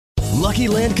Lucky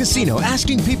Land Casino,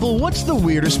 asking people, what's the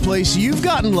weirdest place you've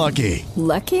gotten lucky?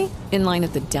 Lucky? In line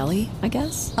at the deli, I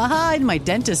guess? Aha, in my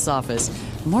dentist's office.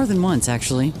 More than once,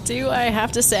 actually. Do I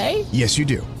have to say? Yes, you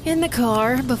do. In the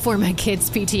car before my kids'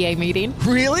 PTA meeting.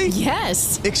 Really?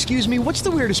 Yes. Excuse me, what's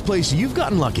the weirdest place you've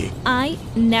gotten lucky? I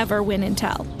never win and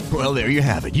tell. Well, there you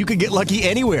have it. You can get lucky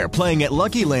anywhere, playing at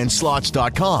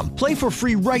LuckyLandSlots.com. Play for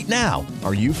free right now.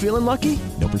 Are you feeling lucky?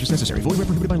 No purchase necessary. Void where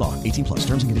prohibited by law. 18 plus.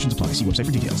 Terms and conditions apply. See website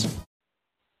for details.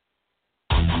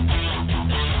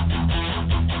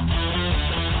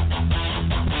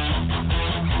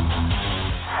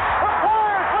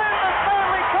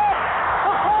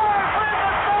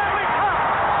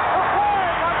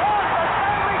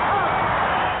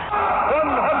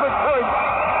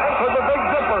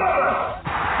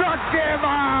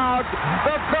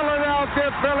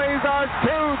 Phillies are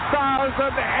 2008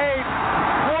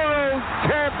 World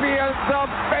Champions of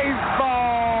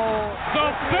Baseball. The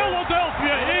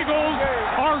Philadelphia Eagles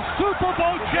are Super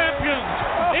Bowl champions.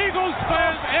 Eagles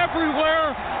fans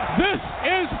everywhere, this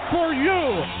is for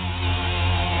you.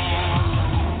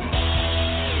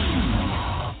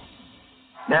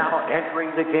 Now entering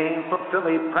the game for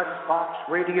Philly Pressbox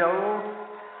Radio,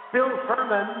 Bill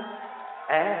Furman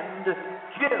and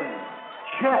Jim,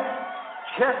 Chet,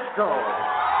 Chesko.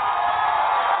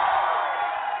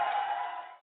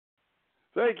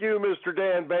 Thank you, Mr.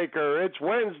 Dan Baker. It's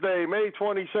Wednesday, May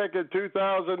 22nd,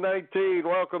 2019.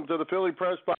 Welcome to the Philly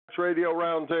Pressbox Radio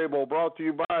Roundtable, brought to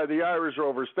you by the Irish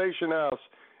Rover Station House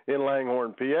in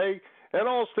Langhorne, PA, and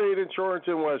Allstate Insurance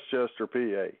in Westchester,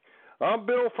 PA. I'm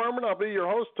Bill Furman. I'll be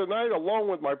your host tonight, along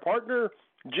with my partner,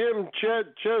 Jim,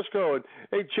 Chet, Chesko. And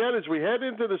hey, Chet, as we head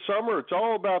into the summer, it's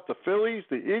all about the Phillies,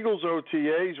 the Eagles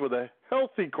OTAs with a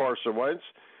healthy Carson Wentz,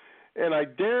 and I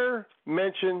dare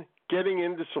mention getting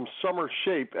into some summer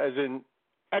shape, as in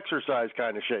exercise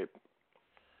kind of shape.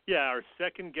 Yeah, our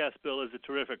second guest, Bill, is a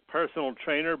terrific personal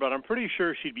trainer, but I'm pretty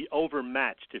sure she'd be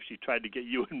overmatched if she tried to get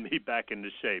you and me back into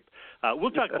shape.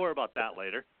 We'll talk more about that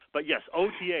later. But, yes,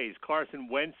 OTAs, Carson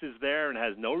Wentz is there and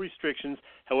has no restrictions.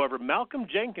 However, Malcolm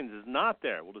Jenkins is not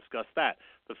there. We'll discuss that.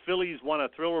 The Phillies won a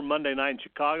thriller Monday night in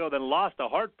Chicago, then lost a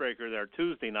heartbreaker there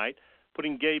Tuesday night,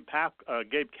 putting Gabe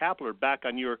Kapler back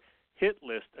on your hit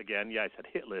list again. Yeah, I said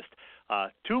hit list.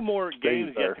 Two more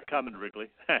games yet to come in Wrigley.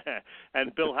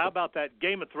 And, Bill, how about that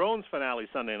Game of Thrones finale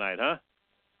Sunday night, huh?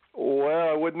 Well,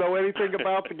 I wouldn't know anything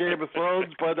about the Game of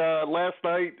Thrones, but last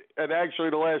night, and actually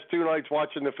the last two nights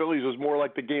watching the Phillies, was more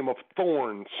like the Game of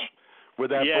Thorns with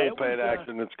that bullpen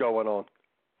action that's going on.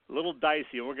 A little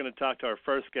dicey, and we're going to talk to our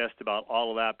first guest about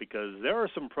all of that because there are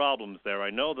some problems there. I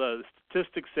know the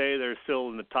statistics say they're still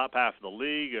in the top half of the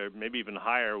league, or maybe even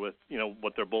higher with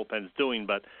what their bullpen's doing,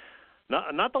 but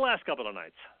not the last couple of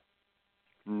nights.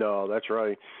 No, that's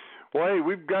right. Well, hey,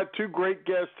 we've got two great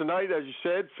guests tonight, as you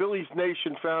said.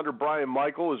 PhilliesNation founder Brian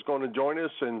Michael is going to join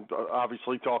us and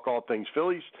obviously talk all things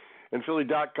Phillies. And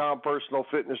Philly.com personal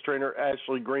fitness trainer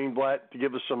Ashley Greenblatt to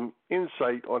give us some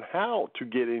insight on how to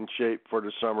get in shape for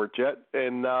the summer, Chet.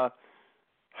 And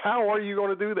how are you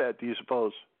going to do that, do you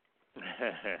suppose?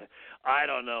 I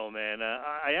don't know, man.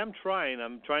 I am trying.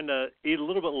 I'm trying to eat a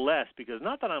little bit less because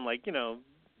not that I'm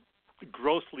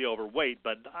grossly overweight,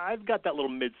 but I've got that little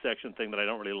midsection thing that I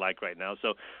don't really like right now,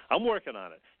 so I'm working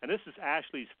on it. And this is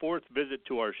Ashley's fourth visit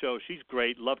to our show. She's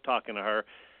great. Love talking to her.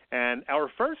 And our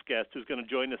first guest, who's going to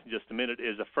join us in just a minute,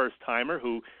 is a first-timer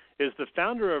who is the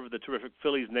founder of the terrific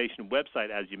PhilliesNation website,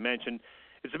 as you mentioned.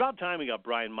 It's about time we got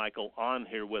Brian Michael on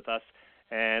here with us.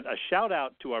 And a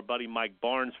shout-out to our buddy Mike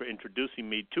Barnes for introducing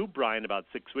me to Brian about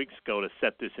 6 weeks ago to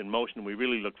set this in motion. We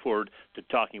really look forward to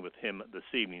talking with him this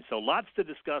evening. So lots to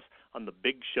discuss on the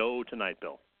big show tonight,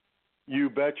 Bill. You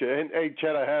betcha. And, hey,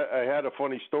 Chet, I had a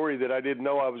funny story that I didn't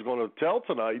know I was going to tell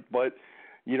tonight, but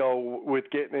with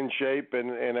getting in shape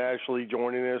and Ashley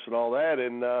joining us and all that,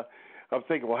 and I'm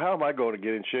thinking, well, how am I going to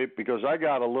get in shape? Because I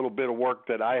got a little bit of work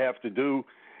that I have to do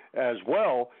as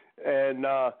well. And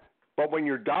but when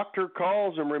your doctor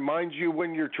calls and reminds you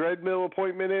when your treadmill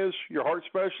appointment is, your heart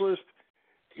specialist,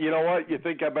 you know what? You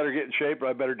think I better get in shape, but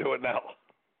I better do it now.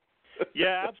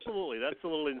 Yeah, absolutely. That's a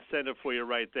little incentive for you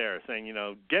right there, saying,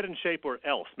 get in shape or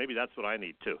else. Maybe that's what I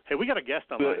need too. Hey, we got a guest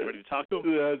online. You ready to talk to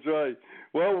him? That's right.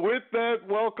 Well, with that,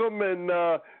 welcome, and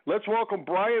let's welcome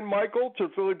Brian Michael to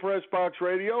Philly Pressbox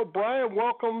Radio. Brian,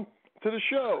 welcome to the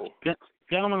show.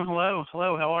 Gentlemen, hello.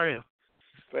 Hello, how are you?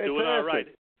 Fantastic. Doing all right.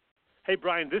 Hey,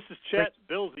 Brian, this is Chet.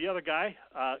 Bill's the other guy.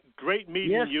 Great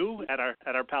meeting you at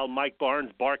our pal Mike Barnes'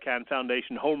 Barcan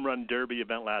Foundation Home Run Derby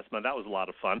event last month. That was a lot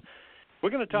of fun. We're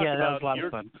going to talk about that was a lot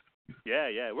of fun.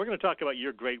 Yeah. We're going to talk about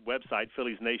your great website,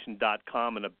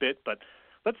 PhilliesNation.com, in a bit. But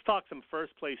Let's talk some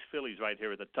first-place Phillies right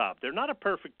here at the top. They're not a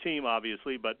perfect team,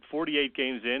 obviously, but 48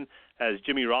 games in, as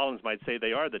Jimmy Rollins might say,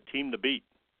 they are the team to beat.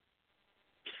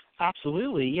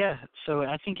 Absolutely, yeah. So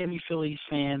I think any Phillies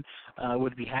fan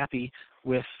would be happy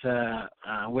with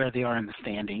where they are in the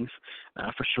standings,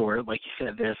 for sure. Like you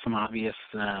said, there's some obvious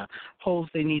holes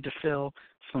they need to fill,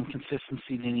 some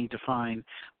consistency they need to find.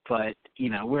 But,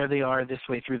 where they are this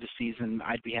way through the season,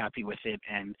 I'd be happy with it.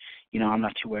 And, I'm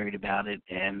not too worried about it.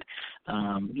 And,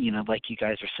 like you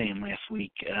guys were saying last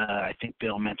week, I think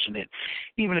Bill mentioned it,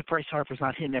 even if Bryce Harper's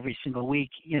not hitting every single week,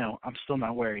 I'm still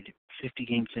not worried. 50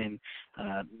 games in,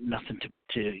 nothing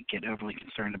to get overly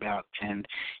concerned about. And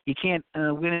you can't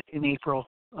win it in April,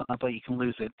 but you can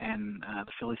lose it. And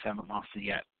the Phillies haven't lost it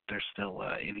yet. They're still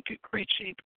in a great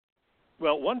shape.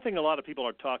 Well, one thing a lot of people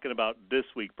are talking about this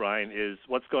week, Brian, is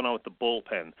what's going on with the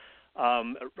bullpen. I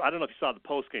don't know if you saw the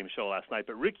post-game show last night,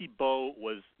 but Ricky Bo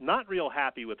was not real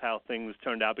happy with how things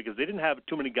turned out because they didn't have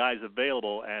too many guys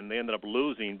available, and they ended up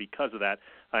losing because of that.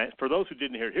 For those who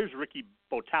didn't hear, here's Ricky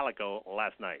Botalico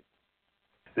last night.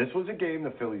 This was a game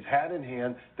the Phillies had in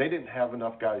hand. They didn't have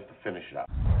enough guys to finish it out.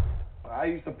 I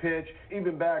used to pitch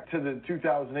even back to the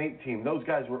 2008 team. Those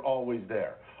guys were always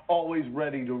there, always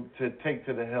ready to take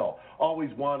to the hill, always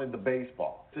wanted the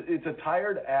baseball. It's a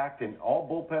tired act in all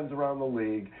bullpens around the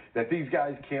league that these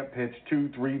guys can't pitch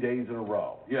 2-3 days in a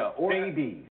row. Yeah, or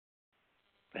maybe.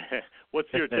 What's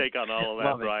your take on all of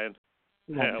that, Brian?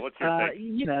 What's your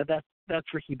take?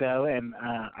 That's Ricky Bo, and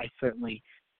I certainly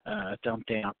don't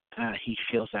doubt he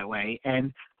feels that way.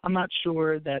 And I'm not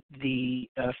sure that the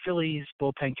Phillies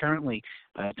bullpen currently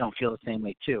don't feel the same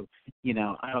way too.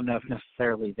 I don't know if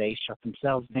necessarily they shut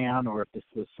themselves down or if this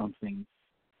was something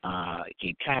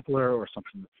Gabe Kapler or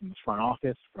something from the front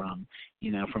office from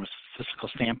a statistical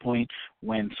standpoint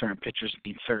when certain pitchers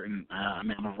need certain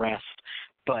amount of rest.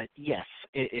 But, yes,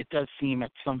 it does seem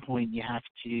at some point you have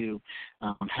to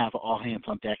have all hands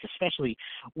on deck, especially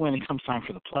when it comes time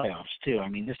for the playoffs, too. I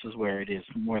mean, this is where it is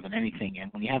more than anything.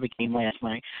 And when you have a game last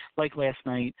night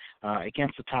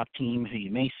against a top team who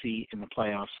you may see in the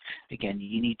playoffs, again,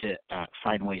 you need to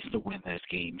find ways to win those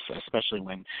games, especially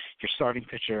when your starting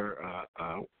pitcher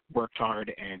worked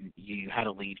hard and you had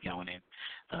a lead going in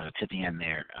to the end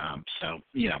there.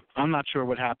 I'm not sure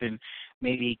what happened.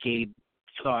 Maybe Gabe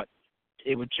thought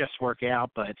it would just work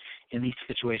out, but in these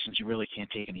situations you really can't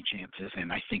take any chances.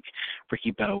 And I think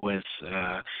Ricky Bo was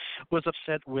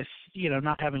upset with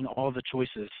not having all the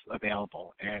choices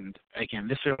available. And again,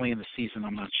 this early in the season,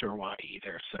 I'm not sure why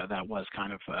either. So that was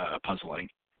kind of puzzling.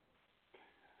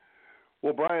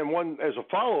 Well, Brian, as a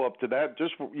follow-up to that,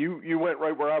 just you went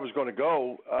right where I was going to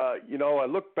go. I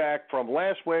look back from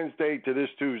last Wednesday to this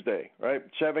Tuesday, right?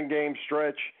 7-game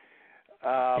stretch.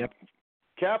 Yep.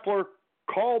 Kapler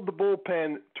called the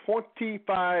bullpen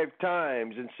 25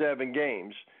 times in 7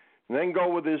 games, and then go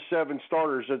with his 7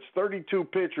 starters. That's 32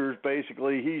 pitchers,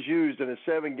 basically, he's used in a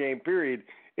 7-game period.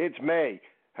 It's May.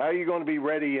 How are you going to be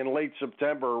ready in late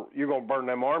September? You're going to burn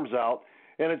them arms out.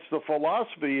 And it's the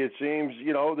philosophy, it seems,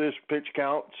 this pitch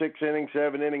count, 6-inning,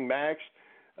 7-inning max.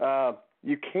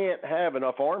 You can't have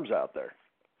enough arms out there.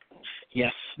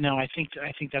 Yes, no, I think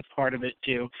that's part of it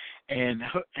too, and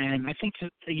I think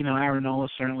that Aaron Nola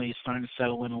certainly is starting to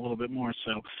settle in a little bit more.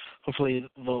 So hopefully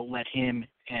they'll let him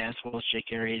as well as Jake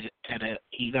Arrieta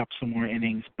eat up some more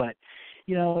innings. But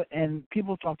and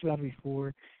people have talked about it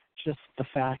before, just the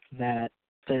fact that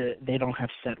they don't have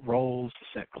set roles,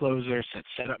 set closers, set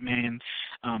setup man,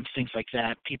 things like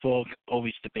that. People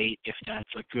always debate if that's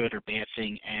a good or bad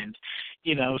thing. And,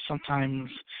 sometimes,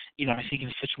 I think in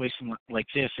a situation like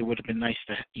this, it would have been nice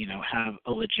to, have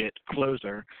a legit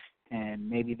closer. And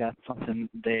maybe that's something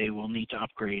they will need to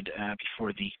upgrade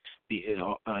before the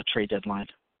trade deadline.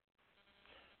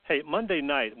 Hey, Monday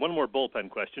night, one more bullpen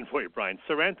question for you, Brian.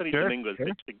 Sir Anthony Dominguez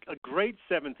pitched a great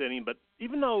 7th inning, but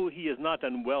even though he has not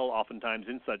done well oftentimes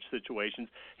in such situations,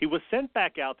 he was sent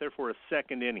back out there for a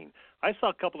 2nd inning. I saw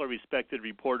a couple of respected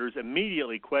reporters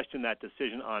immediately question that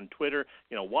decision on Twitter.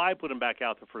 Why put him back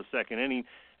out there for a 2nd inning?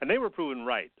 And they were proven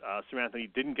right. Sir Anthony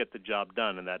didn't get the job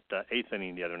done in that 8th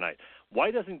inning the other night.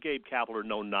 Why doesn't Gabe Kapler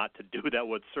know not to do that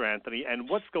with Sir Anthony? And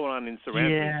what's going on in Sir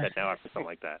Anthony's head now after something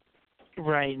like that?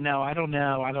 Right. No, I don't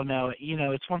know.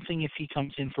 It's one thing if he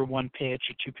comes in for 1 pitch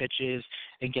or 2 pitches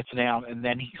and gets it out and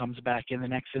then he comes back in the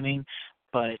next inning.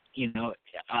 But,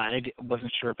 I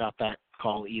wasn't sure about that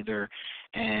call either.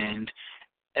 And,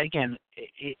 again,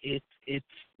 it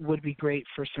would be great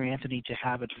for Sir Anthony to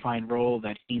have a defined role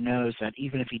that he knows that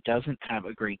even if he doesn't have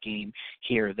a great game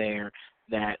here or there,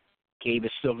 that Gabe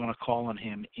is still going to call on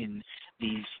him in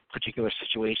these particular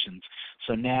situations.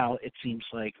 So now it seems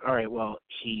like, all right, well,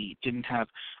 he didn't have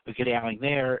a good outing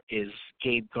there. Is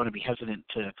Gabe going to be hesitant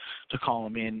to call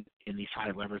him in these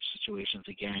high leverage situations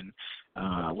again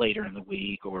later in the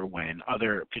week or when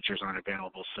other pitchers aren't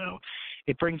available? So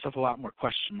it brings up a lot more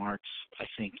question marks, I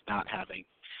think, not having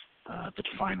the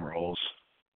defined roles.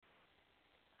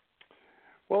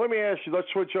 Well, let me ask you, let's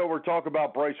switch over and talk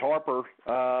about Bryce Harper.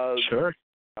 Sure.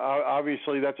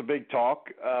 Obviously, that's a big talk.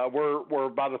 We're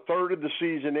about a third of the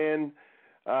season in.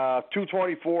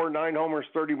 224, 9 homers,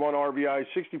 31 RBIs,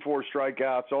 64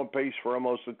 strikeouts, on pace for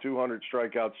almost a 200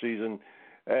 strikeout season.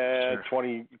 Sure.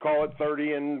 20, call it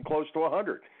 30 and close to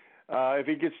 100. If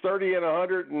he gets 30 and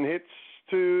 100 and hits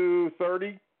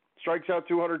 230, strikes out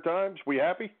 200 times, we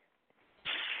happy?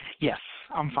 Yes,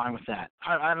 I'm fine with that.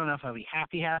 I don't know if I'll be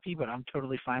happy, but I'm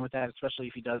totally fine with that, especially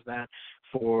if he does that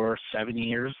for 7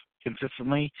 years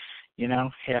consistently,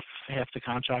 half the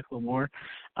contract or more.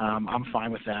 I'm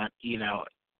fine with that. He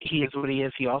is what he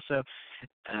is. He also,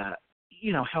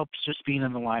 helps just being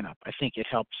in the lineup. I think it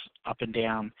helps up and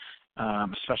down,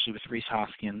 especially with Rhys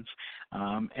Hoskins.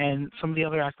 And some of the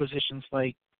other acquisitions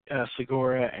like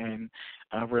Segura and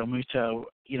Real Muto,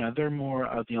 they're more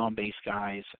of the on-base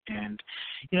guys. And,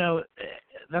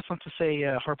 that's not to say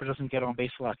Harper doesn't get on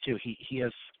base a lot, too. He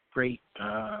has great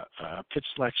pitch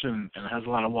selection and has a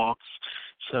lot of walks.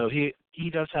 So he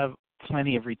does have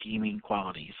plenty of redeeming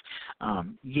qualities.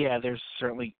 There's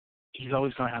certainly – he's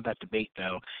always going to have that debate,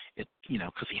 though,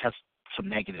 because he has some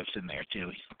negatives in there, too.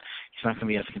 He's not going to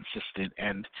be as consistent.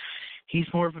 And he's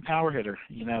more of a power hitter.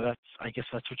 I guess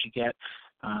that's what you get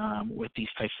with these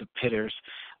types of hitters.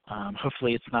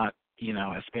 Hopefully it's not,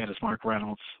 as bad as Mark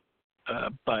Reynolds.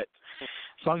 But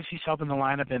as long as he's helping the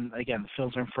lineup, and, again, the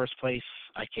Phils are in first place,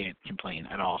 I can't complain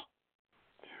at all.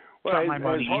 It's not my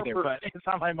money either, but it's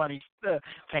not my money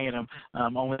paying him,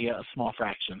 only a small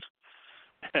fraction.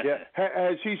 Yeah,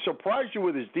 has he surprised you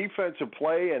with his defensive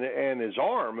play and his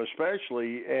arm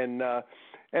especially? And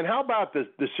how about the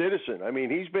citizen? I mean,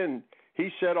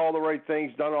 he's said all the right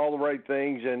things, done all the right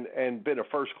things, and been a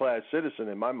first-class citizen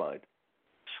in my mind.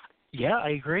 Yeah, I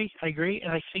agree,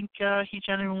 and I think he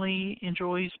genuinely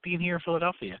enjoys being here in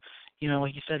Philadelphia.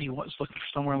 Like you said, he was looking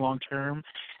for somewhere long-term,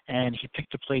 and he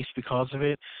picked a place because of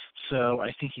it. So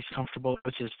I think he's comfortable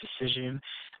with his decision.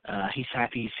 He's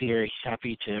happy he's here. He's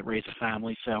happy to raise a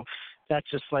family. So that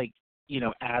just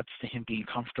adds to him being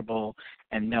comfortable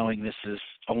and knowing this is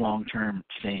a long-term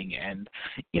thing. And,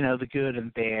 the good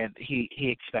and bad, he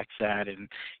expects that. And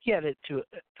he had it to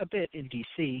a bit in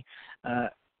D.C.,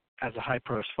 as a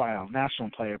high-profile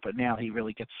national player, but now he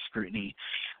really gets scrutiny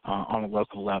on a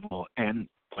local level. And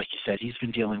like you said, he's been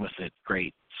dealing with it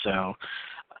great. So,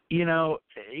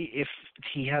 if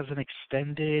he has an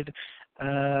extended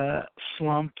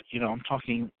slump, I'm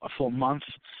talking a full month,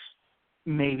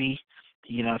 maybe,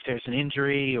 if there's an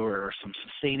injury or some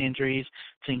sustained injuries,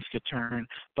 things could turn.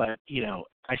 But,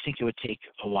 I think it would take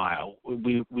a while.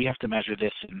 We have to measure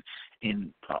this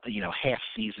in half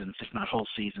seasons, if not whole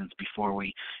seasons, before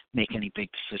we make any big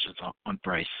decisions on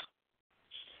Bryce.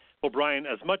 Well, Brian,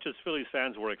 as much as Phillies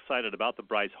fans were excited about the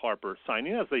Bryce Harper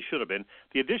signing, as they should have been,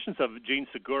 the additions of Gene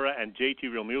Segura and JT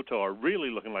Realmuto are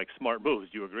really looking like smart moves.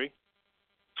 Do you agree?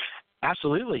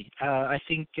 Absolutely. I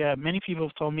think many people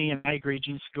have told me, and I agree,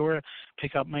 Gene Segura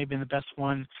pickup might have been the best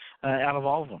one out of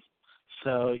all of them.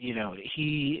 So,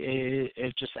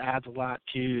 it just adds a lot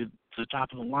to the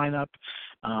top of the lineup,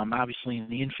 obviously in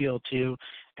the infield too,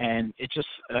 and it's just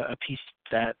a piece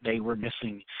that they were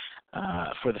missing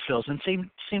for the Phils. And same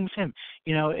with him.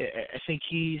 I think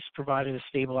he's provided a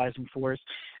stabilizing force,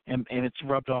 and it's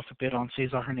rubbed off a bit on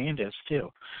Cesar Hernandez too.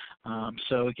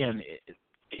 So again,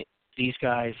 these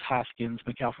guys, Hoskins,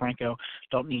 Miguel Franco,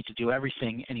 don't need to do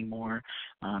everything anymore.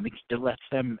 It lets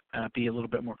them be a little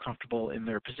bit more comfortable in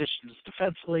their positions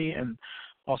defensively and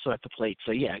also at the plate.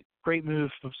 So, yeah, great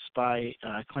moves by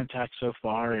Clintack so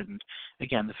far. And,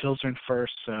 again, the Phils are in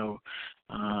first. So,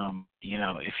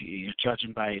 if you're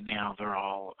judging by it now, they're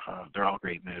all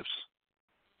great moves.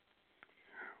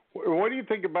 What do you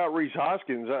think about Rhys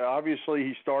Hoskins? Obviously,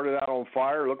 he started out on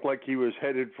fire. Looked like he was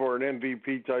headed for an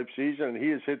MVP-type season, and he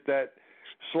has hit that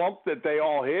slump that they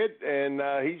all hit, and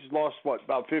he's lost,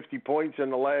 about 50 points in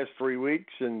the last 3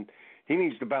 weeks, and he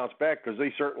needs to bounce back because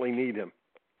they certainly need him.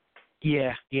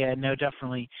 Yeah, no,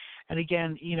 definitely. And,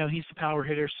 again, he's a power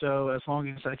hitter, so as long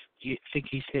as I think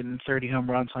he's hitting 30 home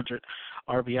runs, 100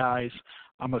 RBIs,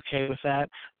 I'm okay with that.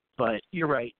 But you're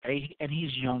right, and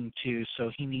he's young, too, so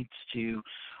he needs to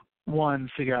 – one,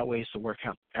 figure out ways to work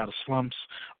out of slumps,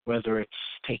 whether it's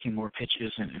taking more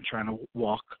pitches and trying to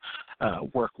walk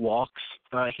work walks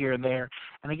here and there.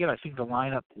 And again, I think the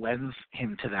lineup lends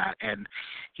him to that, and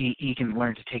he can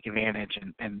learn to take advantage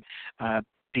and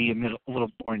be a little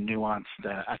more nuanced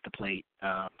at the plate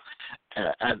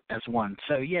as one.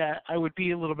 So, yeah, I would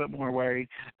be a little bit more worried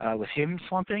with him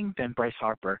slumping than Bryce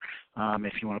Harper,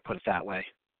 if you want to put it that way.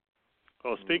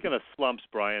 Well, speaking of slumps,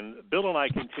 Brian, Bill and I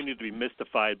continue to be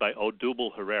mystified by Odubel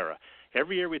Herrera.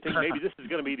 Every year we think maybe this is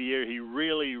going to be the year he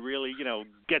really, really,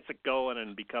 gets it going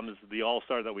and becomes the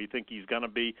all-star that we think he's going to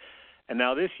be. And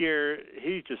now this year,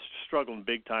 he's just struggling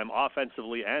big time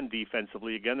offensively and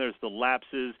defensively. Again, there's the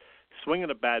lapses, swinging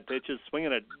at bad pitches,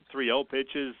 swinging at 3-0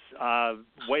 pitches,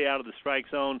 way out of the strike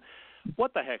zone.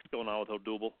 What the heck's going on with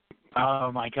Odubel?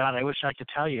 Oh my God! I wish I could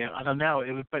tell you. I don't know.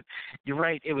 But you're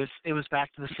right. It was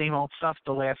back to the same old stuff.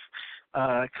 The last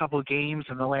couple of games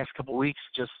and the last couple of weeks,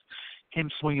 just him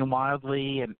swinging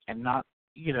wildly and not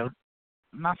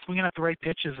swinging at the right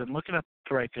pitches and looking at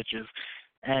the right pitches,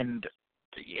 and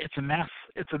it's a mess.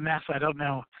 It's a mess. I don't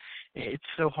know. It's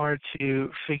so hard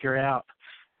to figure out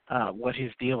what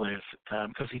his deal is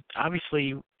because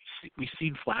we've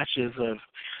seen flashes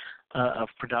of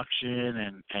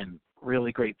production and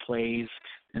really great plays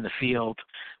in the field,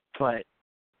 but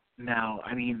now,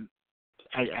 I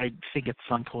think at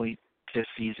some point this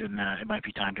season it might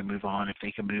be time to move on if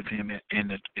they can move him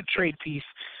in a trade piece,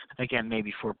 again,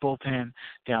 maybe for a bullpen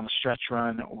down the stretch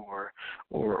run or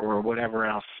whatever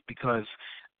else, because,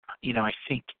 I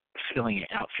think filling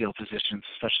outfield positions,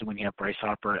 especially when you have Bryce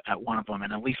Harper at one of them,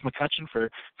 and at least McCutchen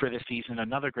for this season,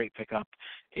 another great pickup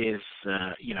is,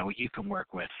 you can work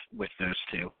with those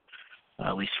two.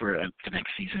 At least for the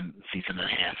next season and a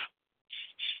half.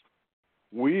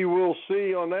 We will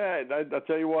see on that. I'll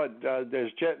tell you what,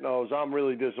 as Chet knows, I'm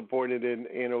really disappointed in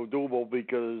Odubel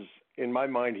because, in my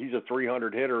mind, he's a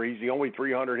 300 hitter. He's the only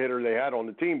 300 hitter they had on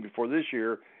the team before this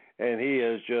year, and he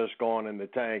has just gone in the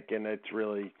tank, and it's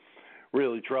really,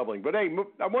 really troubling. But, hey,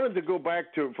 I wanted to go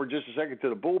back for just a second to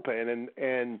the bullpen,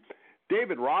 and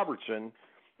David Robertson,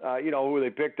 who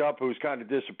they picked up, who's kind of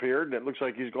disappeared, and it looks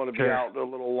like he's going to be out a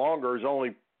little longer. He's only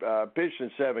pitched in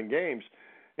 7 games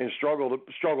and struggled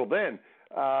then.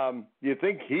 You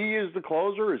think he is the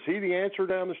closer? Is he the answer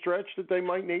down the stretch that they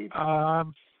might need?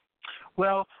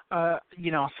 Well,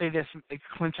 I'll say this.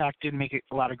 Clintock did make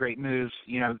a lot of great moves.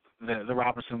 The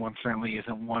Robertson one certainly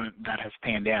isn't one that has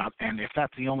panned out. And if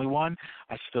that's the only one,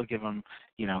 I still give him,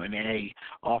 an A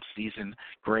off-season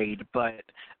grade. But,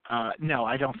 no,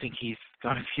 I don't think he's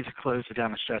going to be the closer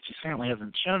down the stretch. He certainly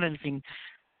hasn't shown anything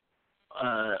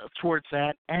towards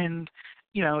that. And,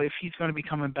 if he's going to be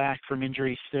coming back from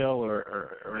injury still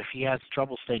or if he has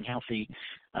trouble staying healthy,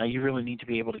 you really need to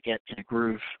be able to get in a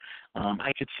groove.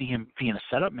 I could see him being a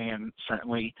setup man,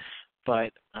 certainly,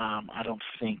 but I don't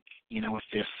think, with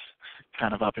this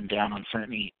kind of up and down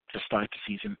uncertainty to start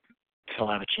the season, he'll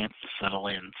have a chance to settle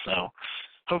in. So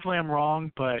hopefully I'm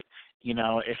wrong, but,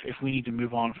 if we need to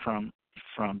move on from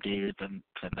David, then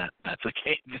that's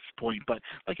okay at this point. But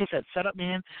like I said, setup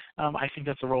man, I think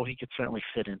that's a role he could certainly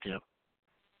fit into.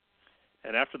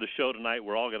 And after the show tonight,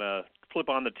 we're all going to flip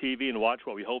on the TV and watch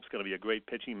what we hope is going to be a great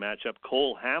pitching matchup.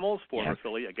 Cole Hamels, former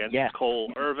Philly, against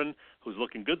Cole Irvin, who's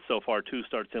looking good so far. 2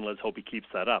 starts in. Let's hope he keeps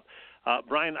that up.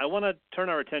 Brian, I want to turn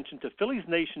our attention to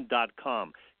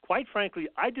PhilliesNation.com. Quite frankly,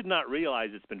 I did not realize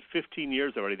it's been 15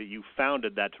 years already that you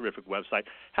founded that terrific website.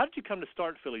 How did you come to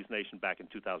start Phillies Nation back in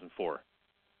 2004?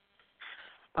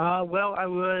 Well, I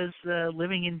was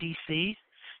living in D.C.,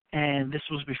 and this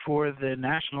was before the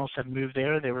Nationals had moved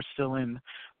there. They were still in,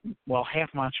 half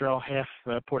Montreal, half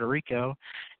Puerto Rico.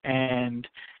 And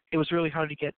it was really hard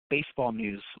to get baseball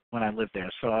news when I lived there.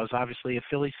 So I was obviously a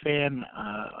Phillies fan,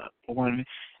 born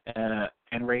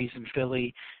and raised in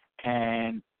Philly.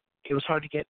 And it was hard to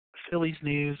get Phillies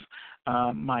news.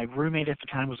 My roommate at the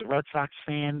time was a Red Sox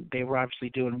fan. They were obviously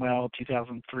doing well,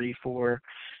 2003, 2004.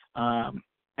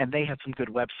 And they had some good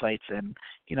websites. And,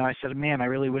 I said, man, I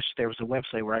really wish there was a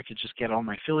website where I could just get all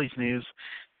my Phillies news.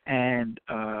 And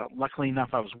luckily enough,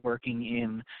 I was working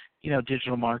in,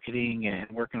 digital marketing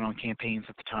and working on campaigns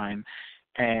at the time.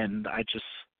 And I just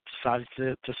decided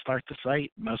to start the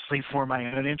site, mostly for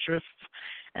my own interests.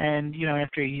 And,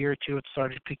 after a year or two, it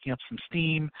started picking up some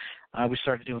steam. We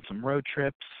started doing some road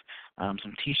trips,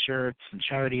 some T-shirts and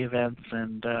charity events.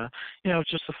 And,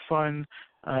 it's just a fun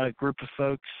group of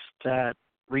folks that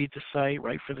read the site,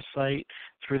 write for the site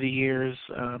through the years,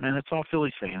 and it's all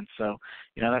Phillies fans. So,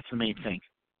 that's the main thing.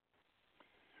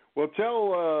 Well,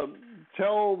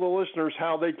 tell the listeners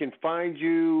how they can find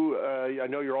you. I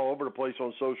know you're all over the place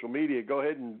on social media. Go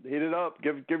ahead and hit it up.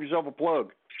 Give yourself a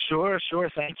plug. Sure.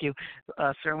 Thank you.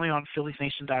 Certainly on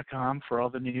PhilliesNation.com for all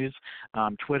the news.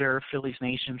 Twitter, Phillies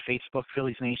Nation. Facebook,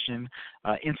 Phillies Nation.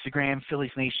 Instagram,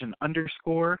 Phillies Nation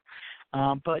 _.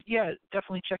 But yeah,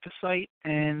 definitely check the site,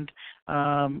 and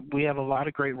we have a lot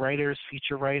of great writers,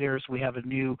 feature writers. We have a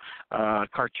new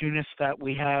cartoonist that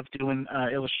we have doing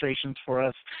illustrations for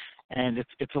us, and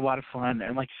it's a lot of fun.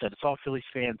 And like I said, it's all Phillies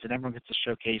fans, and everyone gets to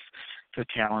showcase their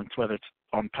talents, whether it's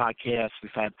on podcasts.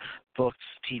 We've had books,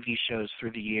 TV shows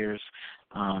through the years.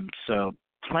 So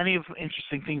plenty of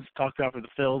interesting things to talk about for the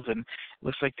Phils, and it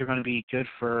looks like they're going to be good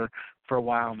for a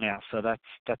while now. So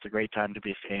that's a great time to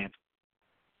be a fan.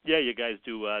 Yeah, you guys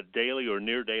do daily or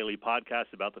near daily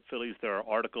podcasts about the Phillies. There are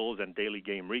articles and daily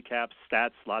game recaps,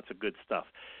 stats, lots of good stuff.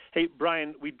 Hey,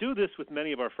 Brian, we do this with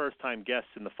many of our first-time guests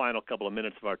in the final couple of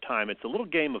minutes of our time. It's a little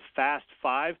game of Fast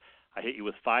Five. I hit you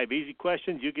with 5 easy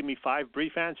questions. You give me 5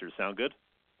 brief answers. Sound good?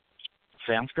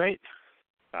 Sounds great.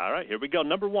 All right, here we go.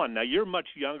 Number 1. Now, you're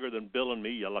much younger than Bill and me,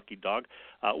 you lucky dog.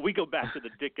 We go back to the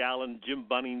Dick Allen, Jim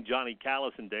Bunning, Johnny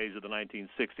Callison days of the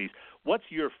 1960s. What's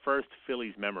your first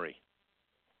Phillies memory?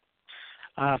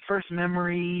 First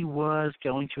memory was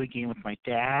going to a game with my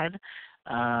dad.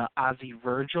 Ozzie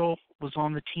Virgil was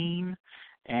on the team,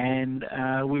 and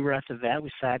we were at the vet. We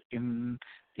sat in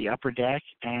the upper deck,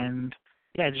 and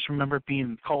I just remember it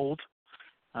being cold,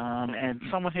 and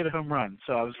someone hit a home run.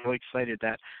 So I was really excited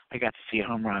that I got to see a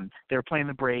home run. They were playing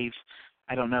the Braves.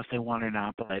 I don't know if they won or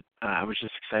not, but I was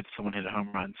just excited someone hit a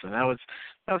home run. So that was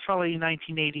probably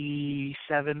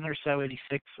 1987 or so,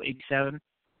 86, 87.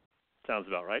 Sounds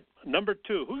about right. Number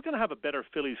 2, who's going to have a better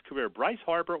Phillies career, Bryce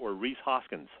Harper or Rhys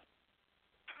Hoskins?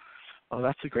 Oh,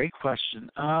 that's a great question.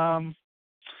 I'll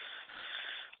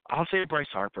say Bryce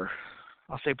Harper.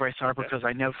 Because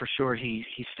I know for sure he's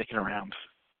sticking around.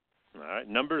 All right.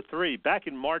 Number 3, back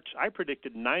in March, I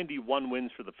predicted 91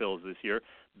 wins for the Phils this year.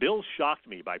 Bill shocked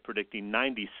me by predicting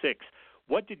 96.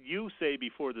 What did you say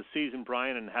before the season,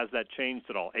 Brian, and has that changed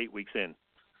at all 8 weeks in?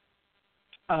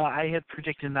 I had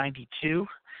predicted 92.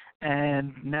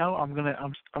 And no,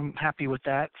 I'm happy with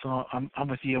that. So I'm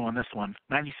with you on this one.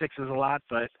 96 is a lot,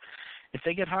 but if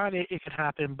they get hot, it could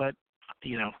happen. But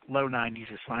low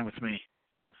 90s is fine with me.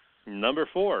 Number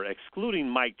 4, excluding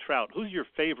Mike Trout, who's your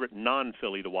favorite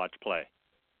non-Philly to watch play?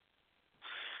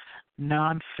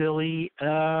 Non-Philly,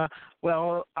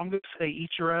 well, I'm going to say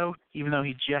Ichiro, even though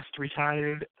he just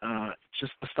retired.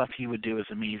 Just the stuff he would do is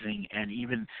amazing, and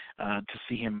even to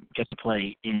see him get to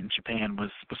play in Japan was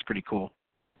pretty cool.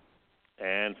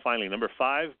 And finally, number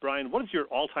 5, Brian, what is your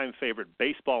all-time favorite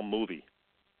baseball movie?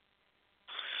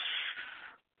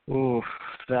 Ooh,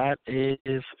 that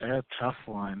is a tough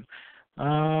one.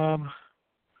 I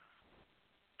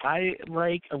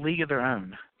like A League of Their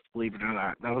Own, believe it or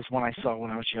not. That was one I saw when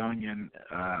I was young, and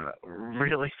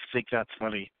really think that's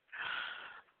funny.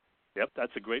 Yep,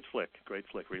 that's a great flick.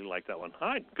 Really like that one. All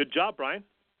right, good job, Brian.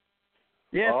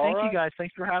 Yeah, thank you guys.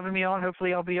 Thanks for having me on.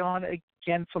 Hopefully I'll be on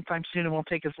again sometime soon. It won't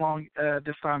take as long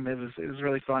this time. It was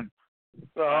really fun.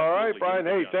 All right, Brian.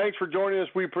 Hey, thanks for joining us.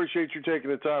 We appreciate you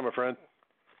taking the time, my friend.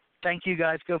 Thank you,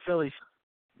 guys. Go Phillies.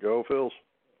 Go Phils.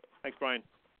 Thanks, Brian.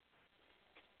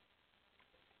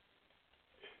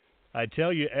 I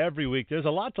tell you every week, there's a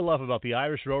lot to love about the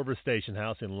Irish Rover Station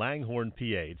House in Langhorne, PA.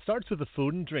 It starts with the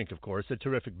food and drink, of course, a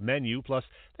terrific menu, plus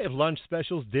they have lunch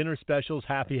specials, dinner specials,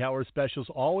 happy hour specials,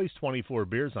 always 24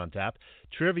 beers on tap,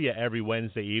 trivia every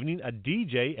Wednesday evening, a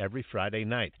DJ every Friday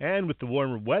night. And with the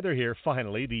warmer weather here,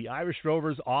 finally, the Irish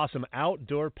Rover's awesome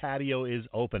outdoor patio is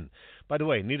open. By the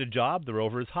way, need a job? The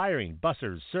Rover is hiring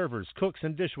bussers, servers, cooks,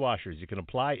 and dishwashers. You can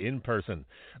apply in person.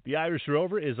 The Irish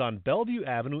Rover is on Bellevue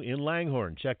Avenue in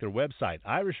Langhorne. Check their website,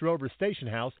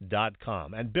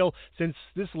 IrishRoverStationHouse.com. And Bill, since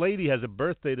this lady has a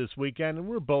birthday this weekend, and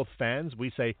we're both fans,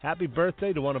 we say happy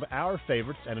birthday to one of our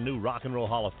favorites and a new Rock and Roll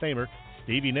Hall of Famer,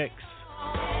 Stevie Nicks.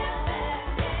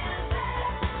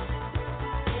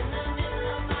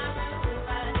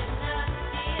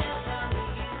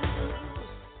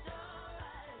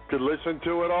 Could listen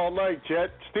to it all night,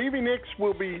 Chet. Stevie Nicks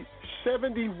will be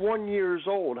 71 years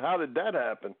old. How did that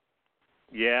happen?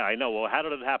 Yeah, I know. Well, how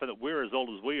did it happen that we're as old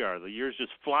as we are? The years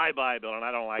just fly by, Bill, and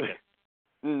I don't like it.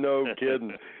 No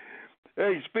kidding.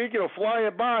 Hey, speaking of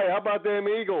flying by, how about them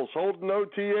Eagles holding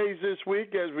OTAs this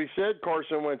week? As we said,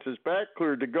 Carson Wentz is back,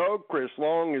 cleared to go. Chris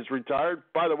Long is retired.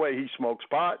 By the way, he smokes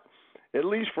pot, at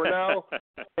least for now.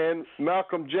 And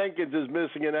Malcolm Jenkins is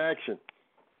missing in action.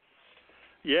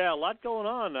 Yeah, a lot going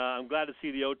on. I'm glad to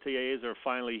see the OTAs are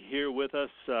finally here with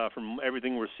us. From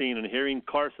everything we're seeing and hearing,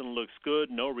 Carson looks good,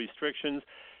 no restrictions.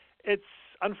 It's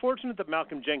unfortunate that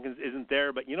Malcolm Jenkins isn't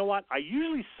there, but you know what? I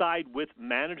usually side with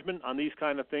management on these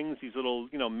kind of things, these little,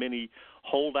 mini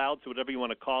holdouts, or whatever you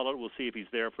want to call it. We'll see if he's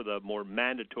there for the more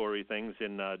mandatory things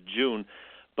in June.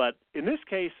 But in this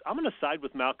case, I'm going to side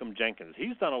with Malcolm Jenkins.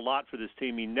 He's done a lot for this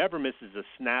team. He never misses a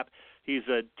snap. He's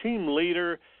a team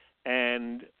leader,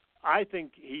 and I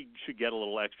think he should get a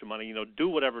little extra money. Do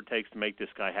whatever it takes to make this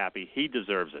guy happy. He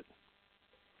deserves it.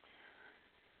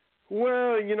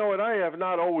 Well, you know what? I have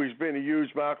not always been a huge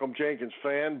Malcolm Jenkins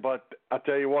fan, but I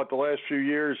tell you what, the last few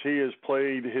years he has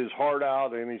played his heart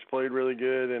out, and he's played really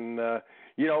good. And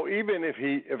even if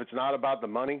it's not about the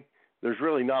money, there's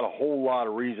really not a whole lot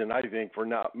of reason, I think, for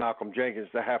Malcolm Jenkins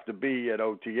to have to be at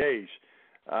OTAs.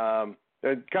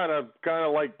 And kind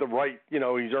of like the right, he's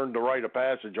earned the right of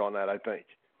passage on that, I think.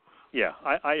 Yeah,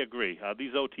 I agree.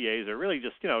 These OTAs are really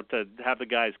just, to have the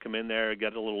guys come in there,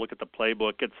 get a little look at the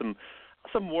playbook, get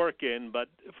some work in, but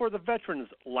for the veterans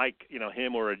like,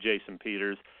 him or a Jason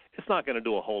Peters, it's not going to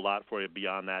do a whole lot for you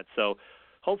beyond that. So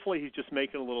hopefully he's just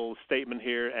making a little statement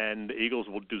here, and the Eagles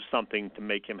will do something to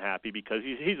make him happy because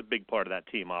he's a big part of that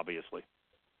team, obviously.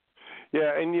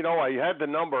 Yeah, and I had the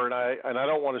number, and I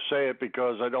don't want to say it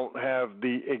because I don't have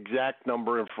the exact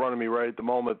number in front of me right at the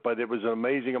moment, but it was an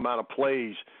amazing amount of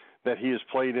plays that he has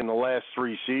played in the last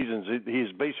 3 seasons.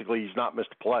 He's not missed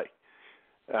a play.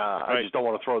 Right. I just don't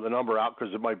want to throw the number out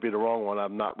because it might be the wrong one.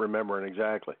 I'm not remembering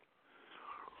exactly.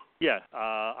 Yeah,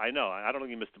 I know. I don't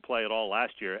think he missed a play at all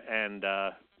last year, and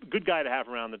good guy to have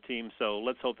around the team, so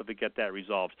let's hope that they get that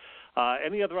resolved.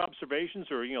 Any other observations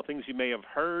or, things you may have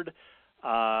heard?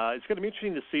 It's going to be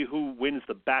interesting to see who wins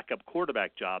the backup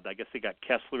quarterback job. I guess they got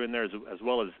Kessler in there as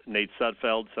well as Nate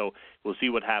Sudfeld, so we'll see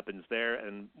what happens there.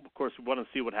 And, of course, we want to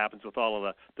see what happens with all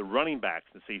of the running backs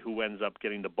and see who ends up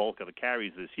getting the bulk of the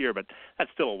carries this year, but that's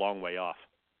still a long way off.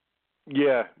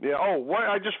 Yeah. Oh,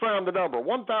 I just found the number.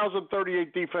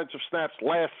 1,038 defensive snaps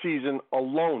last season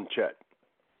alone, Chet.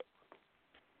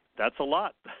 That's a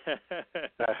lot.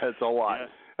 That's a lot.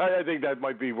 Yeah. I think that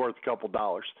might be worth a couple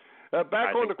dollars.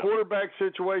 Back on the quarterback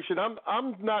situation,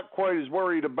 I'm not quite as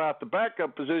worried about the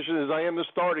backup position as I am the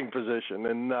starting position.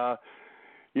 And,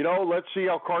 let's see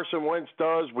how Carson Wentz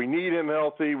does. We need him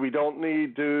healthy. We don't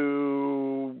need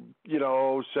to,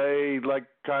 say like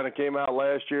kind of came out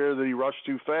last year that he rushed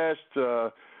too fast.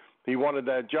 He wanted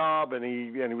that job, and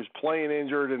he was playing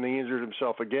injured, and he injured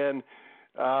himself again.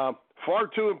 Far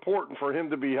too important for him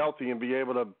to be healthy and be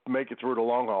able to make it through the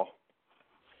long haul.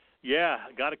 Yeah,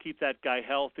 got to keep that guy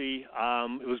healthy.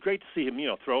 It was great to see him,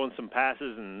 throwing some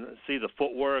passes and see the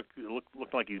footwork. It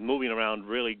looked like he's moving around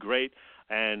really great.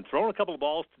 And throwing a couple of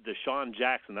balls to Deshaun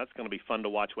Jackson, that's going to be fun to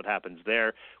watch what happens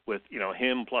there with,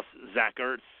 him plus Zach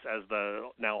Ertz as the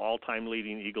now all-time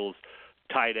leading Eagles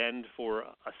tight end for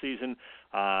a season.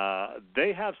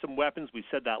 They have some weapons. We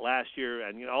said that last year.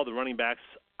 And, all the running backs,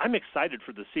 I'm excited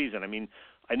for the season. I mean,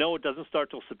 I know it doesn't start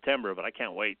till September, but I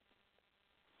can't wait.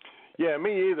 Yeah,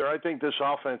 me either. I think this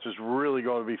offense is really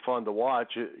going to be fun to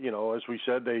watch. As we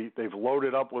said, they've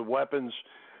loaded up with weapons.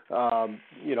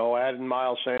 Adding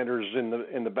Miles Sanders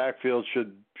in the backfield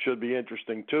should be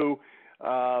interesting too.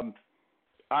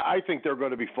 I think they're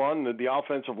going to be fun. The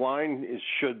offensive line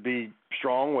should be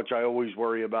strong, which I always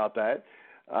worry about that.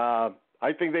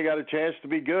 I think they got a chance to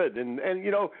be good. And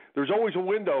there's always a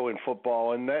window in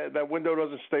football, and that window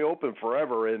doesn't stay open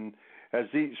forever. And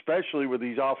especially with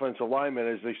these offensive linemen,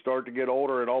 as they start to get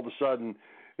older, and all of a sudden,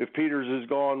 if Peters is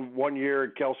gone 1 year,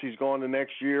 and Kelsey's gone the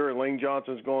next year, and Lane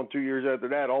Johnson's gone 2 years after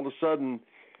that, all of a sudden,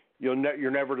 you're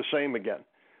never the same again.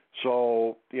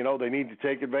 So, they need to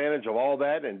take advantage of all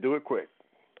that and do it quick.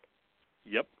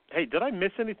 Yep. Hey, did I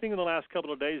miss anything in the last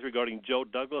couple of days regarding Joe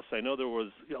Douglas? I know there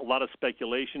was a lot of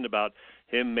speculation about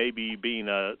him maybe being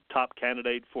a top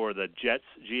candidate for the Jets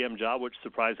GM job, which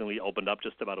surprisingly opened up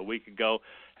just about a week ago.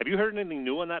 Have you heard anything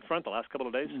new on that front the last couple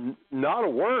of days? Not a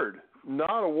word.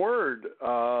 Not a word.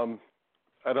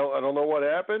 I don't know what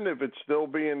happened, if it's still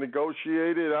being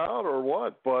negotiated out or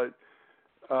what, but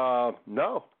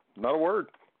no, not a word.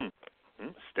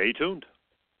 Stay tuned.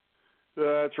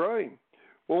 That's right.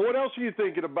 Well, what else are you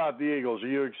thinking about the Eagles? Are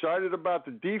you excited about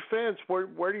the defense?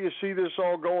 Where do you see this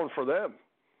all going for them?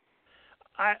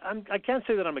 I can't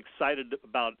say that I'm excited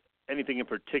about anything in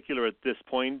particular at this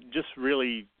point, just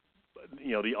really,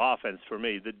 the offense for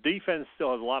me. The defense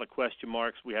still has a lot of question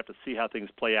marks. We have to see how things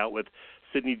play out with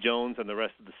Sidney Jones and the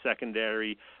rest of the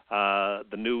secondary,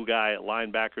 the new guy at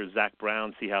linebacker, Zach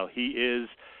Brown, see how he is.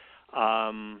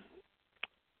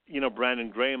 Brandon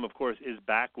Graham, of course, is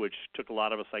back, which took a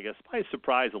lot of us, I guess, by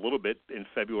surprise a little bit in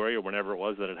February or whenever it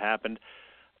was that it happened.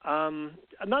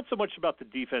 Not so much about the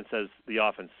defense as the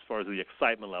offense as far as the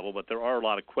excitement level, but there are a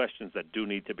lot of questions that do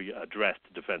need to be addressed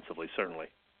defensively, certainly.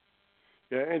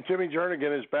 Yeah, and Timmy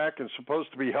Jernigan is back and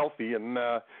supposed to be healthy, and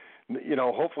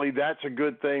hopefully that's a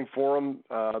good thing for them.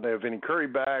 They have Vinny Curry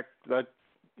back. That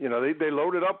they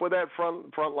loaded up with that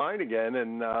front line again,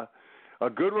 and a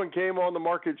good one came on the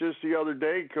market just the other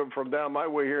day from down my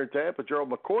way here in Tampa.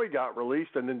 Gerald McCoy got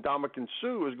released, and then Ndamukong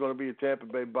Suh is going to be a Tampa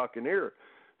Bay Buccaneer.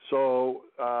 So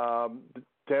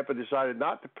Tampa decided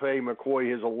not to pay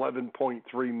McCoy his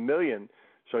 $11.3 million,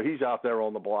 so he's out there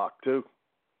on the block too.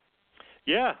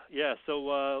 Yeah.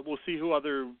 So we'll see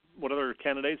what other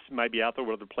candidates might be out there,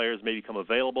 what other players may become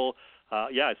available.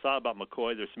 I saw about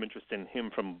McCoy. There's some interest in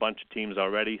him from a bunch of teams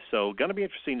already. So going to be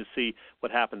interesting to see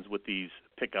what happens with these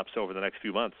pickups over the next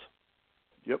few months.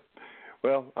 Yep.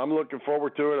 Well, I'm looking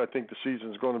forward to it. I think the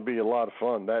season's going to be a lot of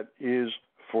fun. That is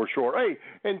for sure. Hey,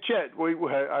 and Chet,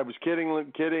 I was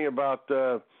kidding about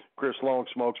Chris Long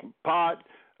smokes pot.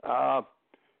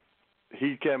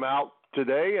 He came out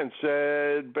today and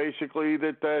said basically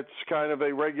that's kind of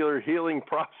a regular healing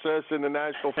process in the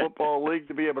National Football League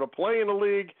to be able to play in the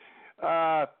league.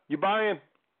 You buying?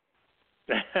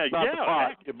 Not the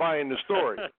pot. You're buying the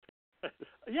story.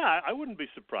 Yeah, I wouldn't be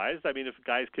surprised. I mean, if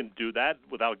guys can do that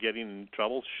without getting in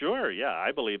trouble, sure, yeah,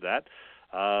 I believe that.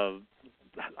 I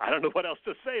don't know what else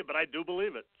to say, but I do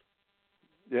believe it.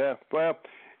 Yeah, well,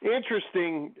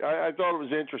 interesting. I thought it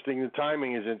was interesting. The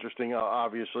timing is interesting,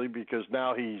 obviously, because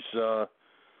now he's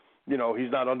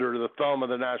not under the thumb of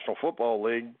the National Football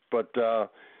League, but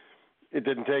it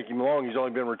didn't take him long. He's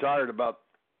only been retired about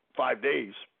 5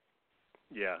 days.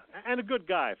 Yeah, and a good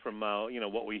guy from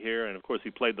what we hear, and of course he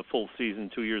played the full season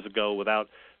 2 years ago without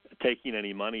taking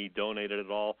any money. He donated it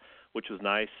all, which was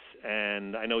nice.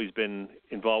 And I know he's been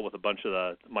involved with a bunch of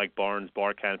the Mike Barnes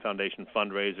Barkan Foundation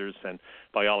fundraisers, and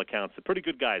by all accounts, a pretty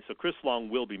good guy. So Chris Long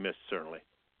will be missed, certainly.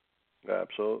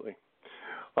 Absolutely.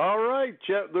 All right,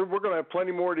 Chet, we're going to have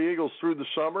plenty more of the Eagles through the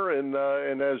summer, and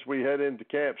as we head into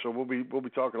camp, so we'll be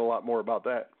talking a lot more about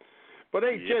that. But,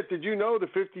 hey, Chet, did you know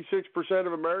that 56%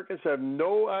 of Americans have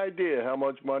no idea how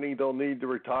much money they'll need to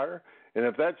retire? And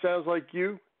if that sounds like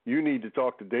you need to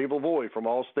talk to Dave Lavoie from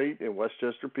Allstate in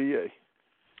Westchester, PA.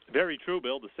 Very true,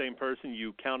 Bill. The same person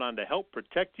you count on to help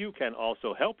protect you can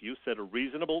also help you set a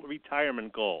reasonable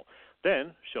retirement goal.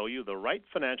 Then show you the right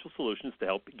financial solutions to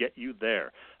help get you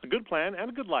there. A good plan and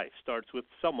a good life starts with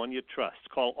someone you trust.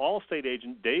 Call Allstate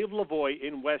agent Dave Lavoie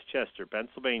in Westchester,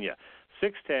 Pennsylvania,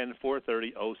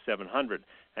 610-430-0700,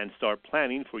 and start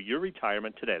planning for your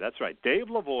retirement today. That's right, Dave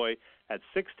Lavoie at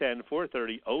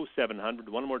 610-430-0700.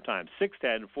 One more time,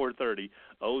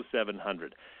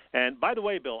 610-430-0700. And by the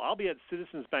way, Bill, I'll be at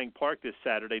Citizens Bank Park this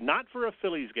Saturday, not for a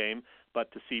Phillies game, but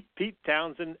to see Pete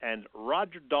Townsend and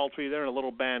Roger Daltrey. They're in a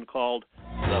little band called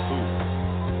The Who.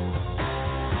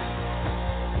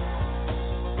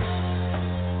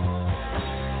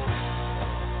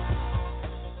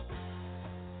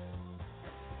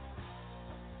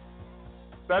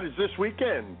 That is this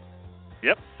weekend.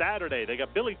 Yep, Saturday. They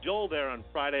got Billy Joel there on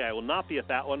Friday. I will not be at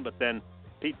that one, but then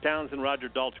Pete Townsend, Roger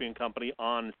Daltrey and company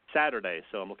on Saturday,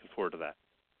 so I'm looking forward to that.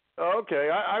 Okay,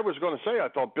 I was going to say I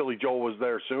thought Billy Joel was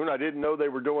there soon. I didn't know they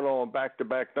were doing it on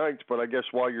back-to-back nights, but I guess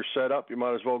while you're set up, you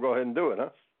might as well go ahead and do it, huh?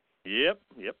 Yep.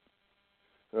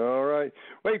 All right.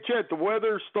 Wait, Chet, the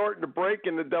weather's starting to break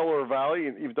in the Delaware Valley,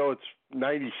 and even though it's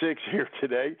 96 here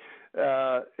today,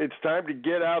 it's time to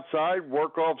get outside,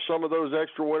 work off some of those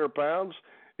extra winter pounds.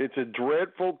 It's a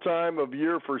dreadful time of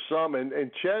year for some.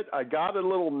 And Chet, I got a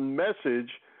little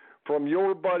message from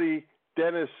your buddy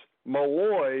Dennis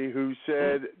Malloy, who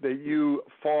said that you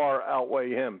far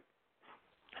outweigh him.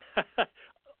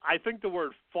 I think the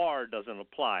word far doesn't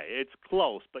apply. It's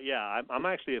close, but yeah, I'm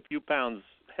actually a few pounds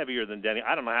heavier than Denny.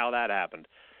 I don't know how that happened.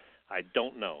 I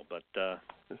don't know, but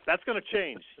that's going to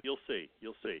change. You'll see.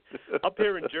 Up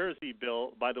here in Jersey,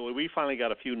 Bill, by the way, we finally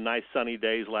got a few nice sunny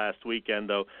days last weekend,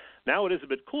 though. Now it is a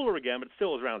bit cooler again, but it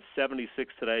still is around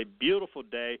 76 today. Beautiful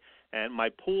day, and my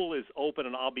pool is open,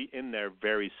 and I'll be in there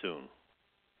very soon.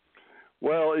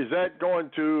 Well, is that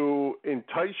going to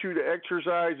entice you to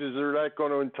exercise? Is that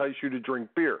going to entice you to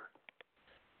drink beer?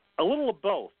 A little of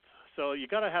both. So you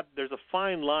got to have. There's a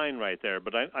fine line right there,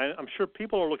 but I'm sure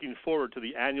people are looking forward to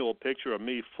the annual picture of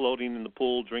me floating in the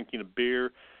pool, drinking a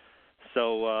beer.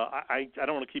 So I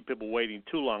don't want to keep people waiting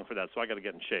too long for that. So I got to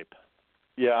get in shape.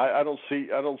 Yeah, I don't see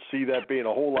that being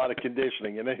a whole lot of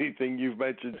conditioning in anything you've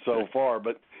mentioned so far.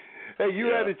 But hey, you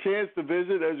had a chance to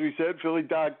visit, as we said,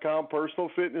 Philly.com personal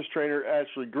fitness trainer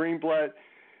Ashley Greenblatt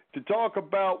to talk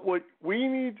about what we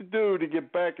need to do to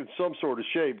get back in some sort of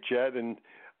shape, Chet. And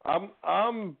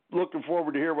I'm looking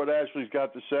forward to hear what Ashley's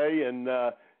got to say, and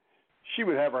she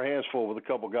would have her hands full with a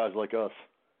couple guys like us.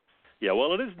 Yeah,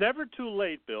 well, it is never too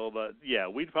late, Bill, but, yeah,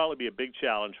 we'd probably be a big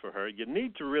challenge for her. You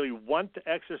need to really want to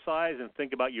exercise and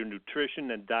think about your nutrition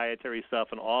and dietary stuff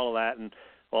and all of that. And,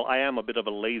 well, I am a bit of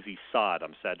a lazy sod,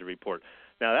 I'm sad to report.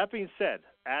 Now, that being said,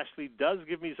 Ashley does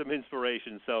give me some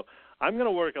inspiration, so I'm going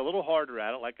to work a little harder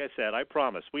at it. Like I said, I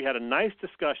promise. We had a nice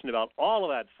discussion about all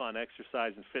of that fun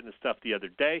exercise and fitness stuff the other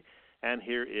day, and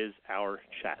here is our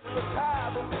chat.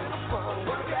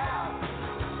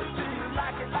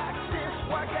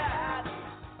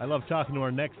 I love talking to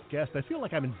our next guest. I feel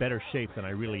like I'm in better shape than I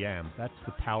really am. That's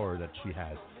the power that she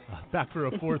has. Back for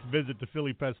a fourth visit to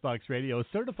Philly Pressbox Radio, a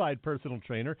certified personal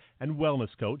trainer and wellness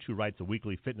coach who writes a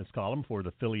weekly fitness column for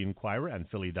the Philly Inquirer and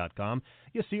Philly.com.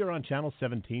 You see her on Channel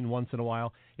 17 once in a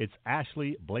while. It's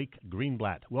Ashley Blake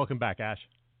Greenblatt. Welcome back, Ash.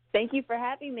 Thank you for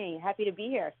having me. Happy to be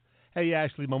here. Hey,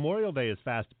 Ashley, Memorial Day is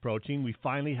fast approaching. We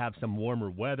finally have some warmer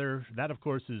weather. That, of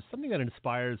course, is something that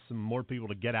inspires some more people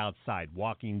to get outside,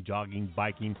 walking, jogging,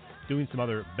 biking, doing some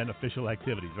other beneficial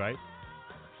activities, right?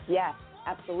 Yes,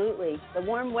 absolutely. The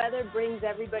warm weather brings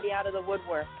everybody out of the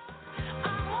woodwork.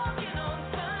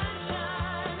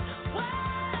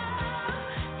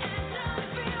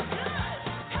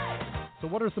 So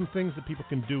what are some things that people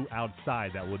can do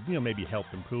outside that would, maybe help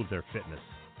improve their fitness?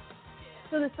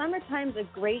 So the summertime's a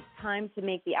great time to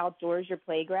make the outdoors your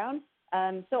playground.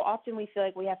 So often we feel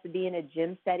like we have to be in a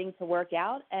gym setting to work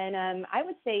out. And I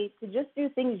would say to just do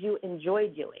things you enjoy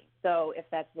doing. So if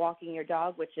that's walking your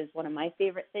dog, which is one of my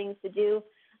favorite things to do,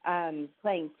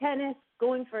 playing tennis,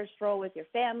 going for a stroll with your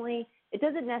family. It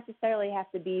doesn't necessarily have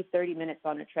to be 30 minutes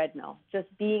on a treadmill. Just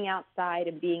being outside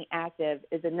and being active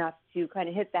is enough to kind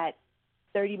of hit that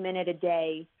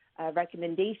 30-minute-a-day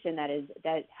recommendation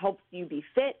that helps you be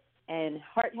fit and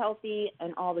heart healthy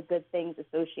and all the good things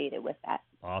associated with that.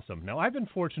 Awesome. Now, I've been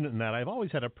fortunate in that I've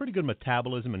always had a pretty good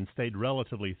metabolism and stayed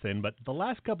relatively thin, but the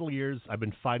last couple of years I've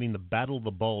been fighting the battle of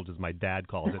the bulge, as my dad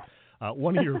calls it.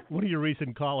 One of your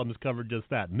recent columns covered just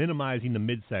that, minimizing the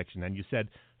midsection, and you said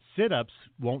sit-ups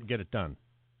won't get it done.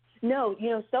 No,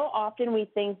 so often we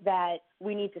think that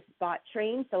we need to spot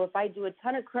train. So if I do a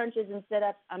ton of crunches and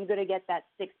sit-ups, I'm going to get that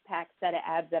six-pack set of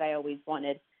abs that I always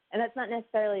wanted. And that's not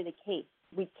necessarily the case.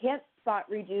 We can't spot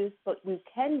reduce, but we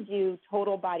can do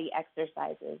total body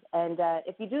exercises. And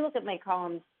if you do look at my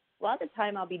columns, a lot of the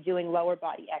time I'll be doing lower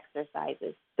body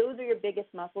exercises. Those are your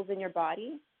biggest muscles in your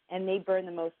body, and they burn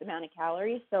the most amount of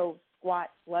calories. So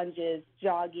squats, lunges,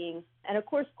 jogging, and of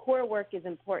course core work is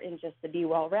important just to be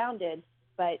well-rounded,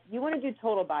 but you want to do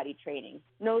total body training.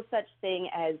 No such thing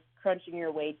as crunching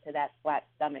your way to that flat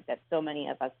stomach that so many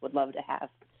of us would love to have.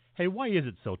 Hey, why is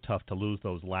it so tough to lose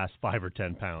those last 5 or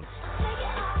 10 pounds?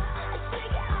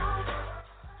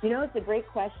 It's a great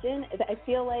question. I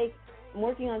feel like I'm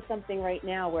working on something right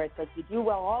now where it's like you do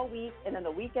well all week, and then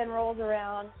the weekend rolls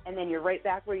around, and then you're right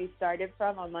back where you started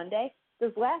from on Monday.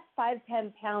 Those last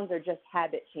 5-10 pounds are just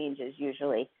habit changes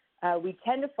usually. We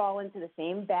tend to fall into the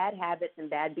same bad habits and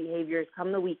bad behaviors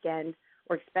come the weekend,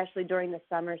 or especially during the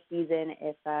summer season.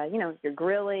 If, you're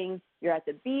grilling, you're at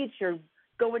the beach, you're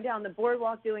going down the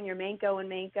boardwalk doing your Manco and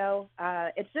Manco.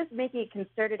 It's just making a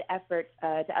concerted effort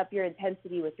to up your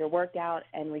intensity with your workout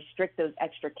and restrict those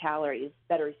extra calories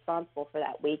that are responsible for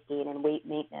that weight gain and weight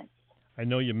maintenance. I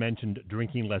know you mentioned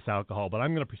drinking less alcohol, but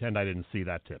I'm going to pretend I didn't see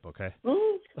that tip, okay?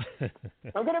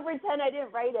 I'm going to pretend I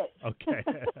didn't write it. Okay.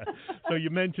 So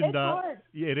you mentioned... It's hard.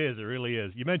 Yeah, it is. It really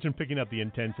is. You mentioned picking up the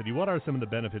intensity. What are some of the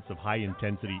benefits of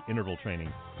high-intensity interval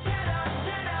training?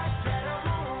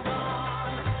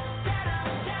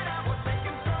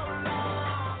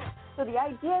 So the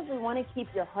idea is we want to keep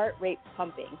your heart rate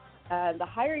pumping. The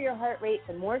higher your heart rate,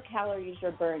 the more calories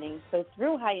you're burning. So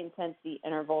through high-intensity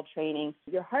interval training,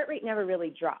 your heart rate never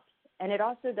really drops. And it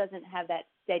also doesn't have that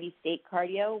steady state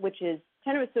cardio, which is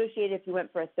kind of associated if you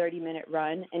went for a 30-minute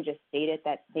run and just stayed at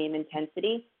that same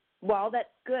intensity. While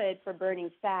that's good for burning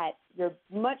fat, you're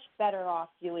much better off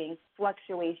doing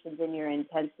fluctuations in your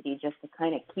intensity just to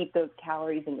kind of keep those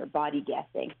calories in your body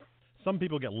guessing. Some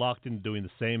people get locked into doing the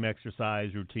same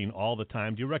exercise routine all the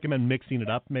time. Do you recommend mixing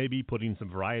it up, maybe putting some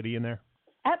variety in there?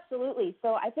 Absolutely.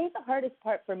 So I think the hardest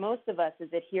part for most of us is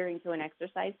adhering to an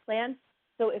exercise plan.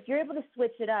 So if you're able to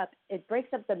switch it up, it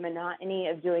breaks up the monotony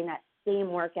of doing that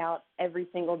same workout every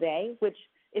single day, which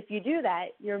if you do that,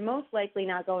 you're most likely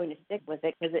not going to stick with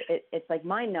it because it's like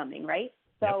mind-numbing, right?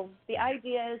 So The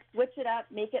idea is switch it up,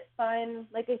 make it fun.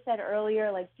 Like I said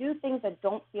earlier, do things that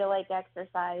don't feel like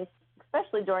exercise,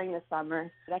 especially during the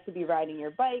summer. That could be riding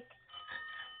your bike,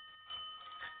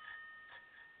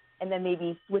 and then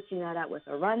maybe switching that out with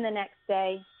a run the next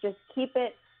day. Just keep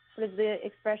it what is the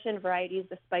expression? Variety is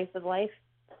the spice of life.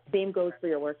 Same goes for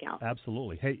your workout.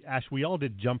 Absolutely. Hey, Ash, we all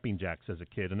did jumping jacks as a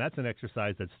kid, and that's an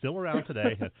exercise that's still around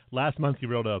today. Last month you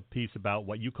wrote a piece about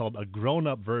what you called a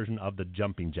grown-up version of the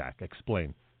jumping jack.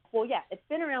 Explain. Well, yeah, it's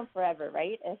been around forever,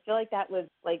 right? I feel like that was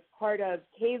like part of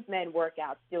cavemen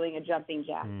workouts, doing a jumping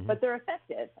jack. Mm-hmm. But they're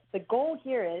effective. The goal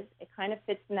here is it kind of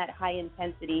fits in that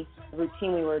high-intensity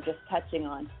routine we were just touching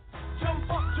on. Jump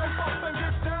up and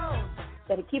get down.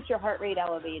 That it keeps your heart rate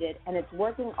elevated, and it's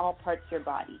working all parts of your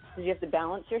body. So you have to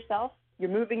balance yourself. You're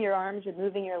moving your arms, you're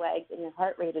moving your legs, and your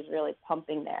heart rate is really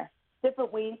pumping there.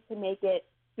 Different ways to make it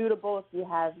suitable if you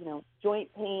have, joint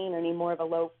pain or need more of a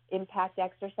low-impact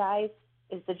exercise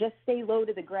is to just stay low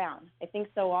to the ground. I think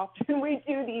so often we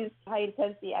do these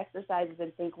high-intensity exercises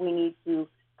and think we need to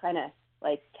kind of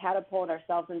like catapult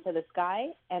ourselves into the sky,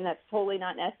 and that's totally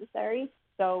not necessary.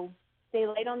 So stay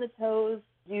light on the toes.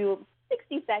 Do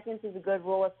 60 seconds is a good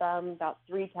rule of thumb, about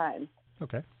 3 times.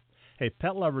 Okay. Hey,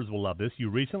 pet lovers will love this. You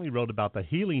recently wrote about the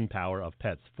healing power of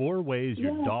pets, 4 ways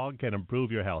your dog can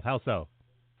improve your health. How so?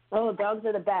 Oh, dogs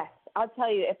are the best. I'll tell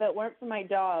you, if it weren't for my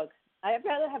dog, I'd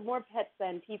rather have more pets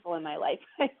than people in my life,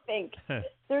 I think.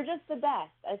 They're just the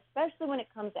best, especially when it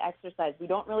comes to exercise. We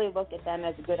don't really look at them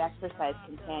as a good exercise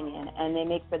companion, and they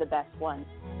make for the best ones.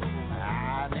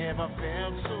 I never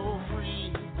felt so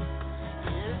free.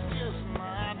 It's just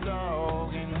my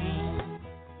dog and me.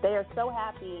 They are so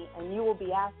happy, and you will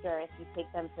be after if you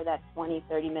take them for that 20,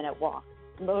 30-minute walk.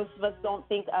 Most of us don't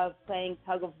think of playing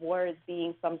tug of war as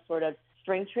being some sort of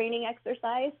strength training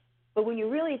exercise. But when you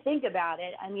really think about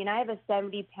it, I mean, I have a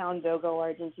 70-pound Dogo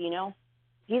Argentino.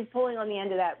 He's pulling on the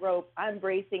end of that rope. I'm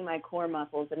bracing my core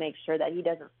muscles to make sure that he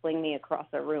doesn't fling me across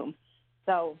a room.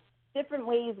 So different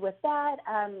ways with that.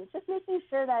 Just making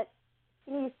sure that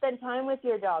you spend time with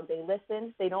your dog. They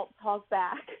listen. They don't talk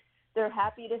back. They're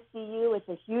happy to see you. It's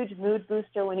a huge mood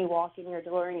booster when you walk in your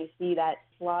door and you see that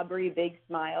slobbery big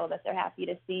smile that they're happy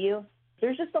to see you.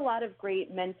 There's just a lot of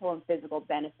great mental and physical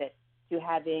benefits to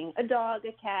having a dog,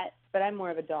 a cat, but I'm more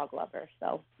of a dog lover,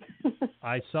 so.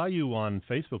 I saw you on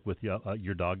Facebook with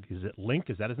your dog. Is it Link?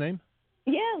 Is that his name?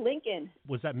 Yeah, Lincoln.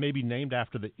 Was that maybe named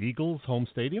after the Eagles' home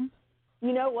stadium?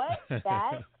 You know what?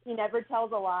 He never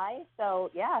tells a lie,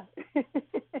 so yeah.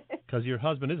 Because your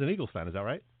husband is an Eagles fan, is that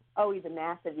right? Oh, he's a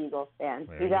massive Eagles fan.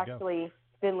 There He's actually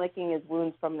been licking his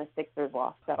wounds from the Sixers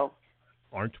loss, so.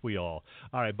 Aren't we all?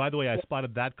 All right, by the way, I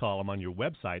spotted that column on your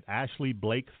website,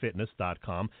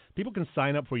 AshleyBlakeFitness.com. People can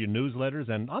sign up for your newsletters,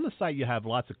 and on the site you have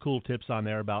lots of cool tips on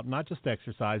there about not just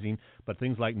exercising, but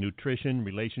things like nutrition,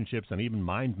 relationships, and even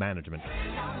mind management.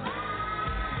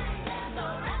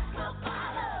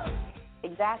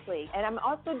 Exactly. And I'm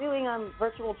also doing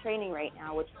virtual training right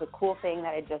now, which is a cool thing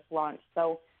that I just launched.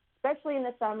 So especially in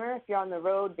the summer, if you're on the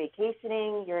road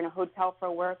vacationing, you're in a hotel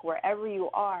for work, wherever you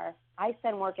are, I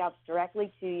send workouts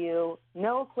directly to you.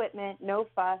 No equipment, no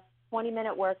fuss,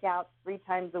 20-minute workouts 3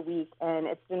 times a week, and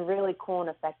it's been really cool and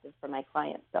effective for my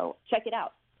clients. So check it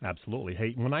out. Absolutely.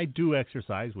 Hey, when I do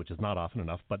exercise, which is not often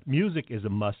enough, but music is a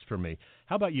must for me.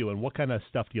 How about you, and what kind of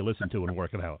stuff do you listen to when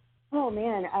working out? Oh,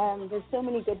 man, there's so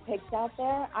many good picks out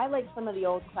there. I like some of the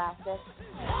old classics.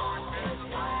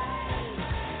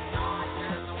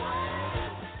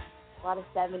 A lot of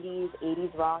 70s,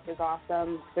 80s rock is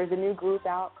awesome. There's a new group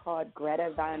out called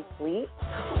Greta Van Fleet.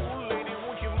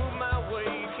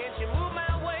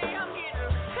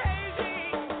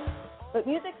 But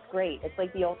music's great. It's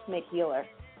like the ultimate healer.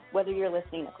 Whether you're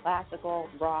listening to classical,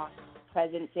 rock,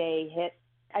 present-day hits,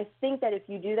 I think that if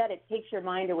you do that, it takes your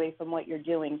mind away from what you're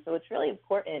doing. So it's really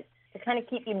important to kind of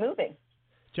keep you moving.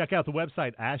 Check out the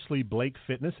website,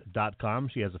 AshleyBlakeFitness.com.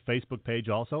 She has a Facebook page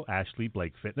also, Ashley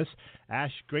Blake Fitness.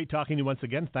 Ash, great talking to you once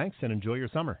again. Thanks, and enjoy your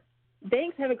summer.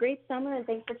 Thanks. Have a great summer, and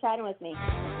thanks for chatting with me.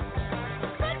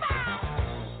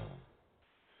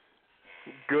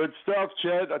 Good stuff,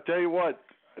 Chet. I tell you what,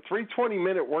 3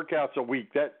 20-minute workouts a week,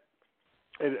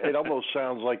 it almost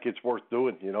sounds like it's worth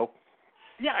doing, you know?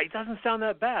 Yeah, it doesn't sound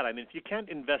that bad. I mean, if you can't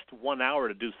invest 1 hour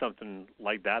to do something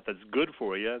like that that's good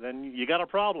for you, then you got a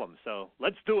problem. So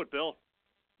let's do it, Bill.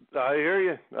 I hear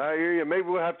you. Maybe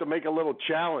we'll have to make a little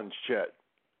challenge, Chet.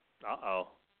 Uh-oh.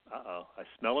 I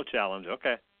smell a challenge.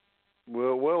 Okay.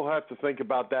 We'll have to think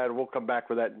about that, and we'll come back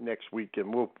with that next week,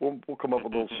 and we'll come up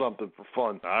with a little something for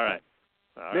fun. All right.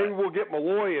 Maybe we'll get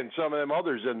Malloy and some of them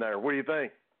others in there. What do you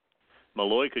think?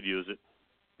 Malloy could use it.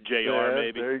 JR,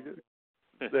 maybe. There you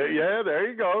go. There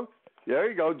you go.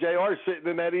 There you go. JR sitting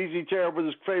in that easy chair with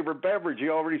his favorite beverage. He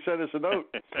already sent us a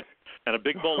note. And a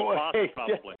big bowl of pasta,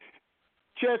 probably.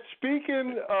 Chet,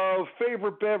 speaking of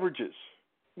favorite beverages,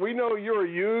 we know you're a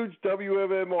huge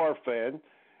WMMR fan.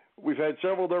 We've had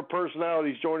several of their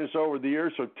personalities join us over the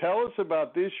years. So tell us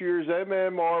about this year's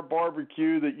MMR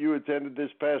barbecue that you attended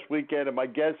this past weekend. And my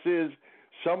guess is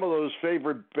some of those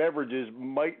favorite beverages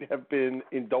might have been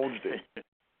indulged in.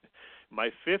 My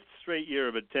 5th straight year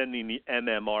of attending the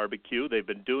MM barbecue. They've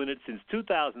been doing it since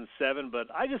 2007, but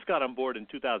I just got on board in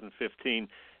 2015.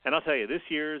 And I'll tell you, this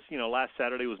year's, last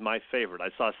Saturday was my favorite. I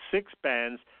saw 6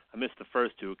 bands. I missed the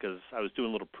first 2 because I was doing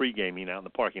a little pre-gaming out in the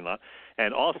parking lot.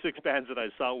 And all 6 bands that I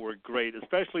saw were great,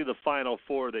 especially the final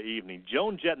 4 of the evening.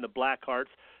 Joan Jett and the Blackhearts,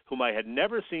 whom I had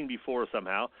never seen before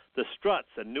somehow. The Struts,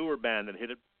 a newer band that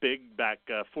hit it big back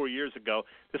 4 years ago.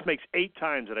 This makes 8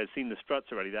 times that I've seen the Struts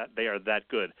already. They are that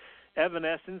good.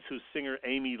 Evanescence, whose singer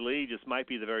Amy Lee just might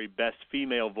be the very best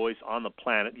female voice on the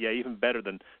planet. Yeah, even better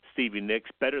than Stevie Nicks,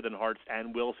 better than Heart's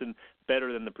Ann Wilson,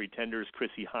 better than the Pretenders'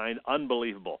 Chrissie Hynde.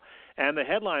 Unbelievable. And the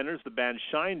headliners, the band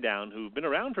Shinedown, who've been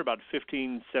around for about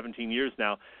 15, 17 years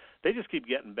now, they just keep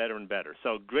getting better and better.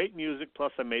 So great music,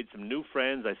 plus I made some new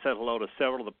friends. I said hello to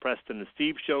several of the Preston and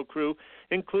Steve show crew,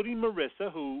 including Marissa,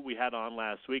 who we had on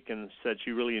last week and said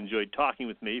she really enjoyed talking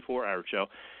with me for our show.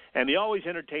 And the always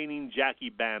entertaining Jackie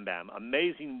Bam Bam.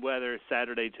 Amazing weather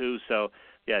Saturday, too. So,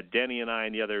 yeah, Denny and I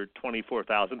and the other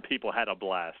 24,000 people had a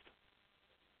blast.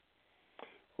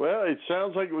 Well, it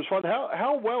sounds like it was fun.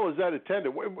 How well is that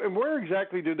attended? And where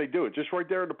exactly do they do it? Just right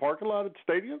there in the parking lot at the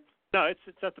stadium? No, it's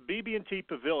at the BB&T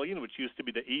Pavilion, which used to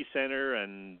be the E Center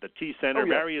and the T Center,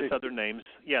 various other names.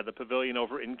 Yeah, the Pavilion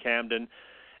over in Camden.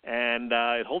 And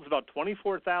it holds about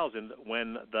 24,000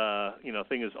 when the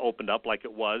thing is opened up like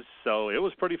it was. So it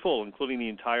was pretty full, including the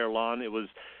entire lawn. It was,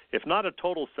 if not a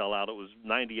total sellout, it was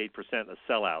 98%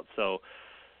 a sellout. So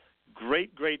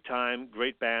great time,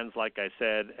 great bands, like I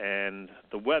said, and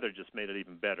the weather just made it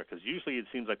even better because usually it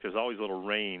seems like there's always a little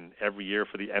rain every year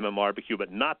for the MM barbecue,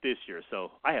 but not this year.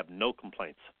 So I have no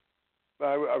complaints.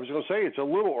 I was going to say it's a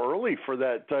little early for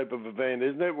that type of event,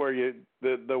 isn't it, where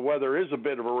the weather is a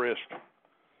bit of a risk.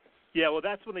 Yeah, well,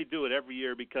 that's when they do it every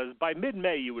year because by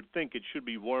mid-May you would think it should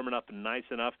be warm enough and nice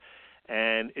enough,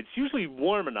 and it's usually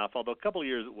warm enough, although a couple of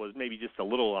years it was maybe just a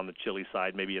little on the chilly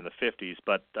side, maybe in the 50s,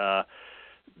 but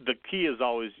the key is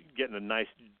always getting a nice,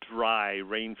 dry,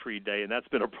 rain-free day, and that's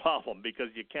been a problem because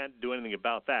you can't do anything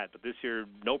about that. But this year,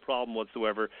 no problem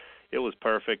whatsoever. It was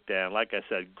perfect, and like I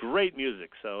said, great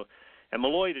music. And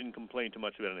Malloy didn't complain too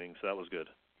much about anything, so that was good.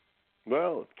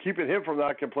 Well, keeping him from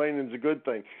not complaining is a good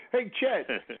thing. Hey, Chet,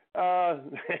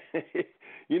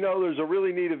 there's a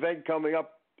really neat event coming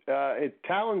up at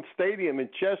Talon Stadium in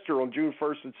Chester on June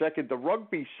 1st and 2nd, the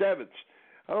Rugby Sevens.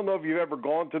 I don't know if you've ever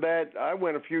gone to that. I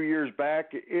went a few years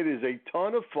back. It is a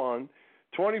ton of fun.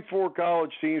 24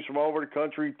 college teams from all over the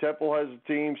country. Temple has a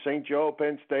team, St. Joe,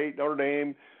 Penn State, Notre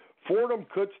Dame, Fordham,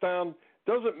 Kutztown.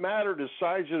 Doesn't matter the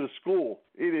size of the school.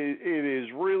 It is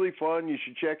really fun. You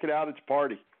should check it out. It's a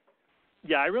party.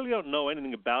 Yeah, I really don't know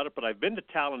anything about it, but I've been to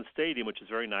Talon Stadium, which is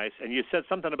very nice. And you said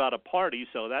something about a party,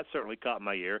 so that certainly caught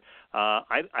my ear.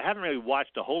 I haven't really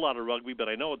watched a whole lot of rugby, but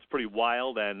I know it's pretty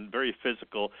wild and very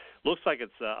physical. Looks like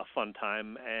it's a fun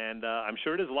time, and I'm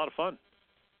sure it is a lot of fun.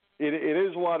 It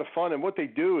is a lot of fun, and what they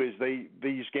do is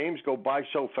these games go by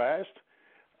so fast.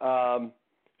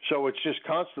 So it's just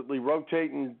constantly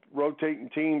rotating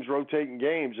teams, rotating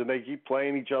games, and they keep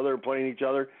playing each other.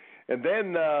 And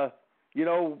then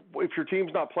if your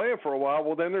team's not playing for a while,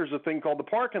 well, then there's a thing called the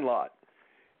parking lot.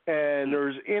 And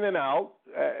there's in and out,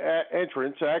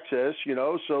 entrance, access,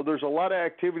 so there's a lot of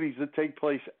activities that take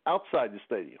place outside the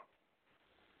stadium.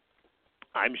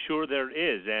 I'm sure there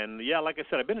is. And, yeah, like I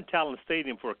said, I've been in Talon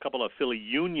Stadium for a couple of Philly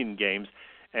Union games,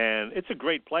 and it's a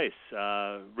great place.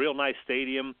 Real nice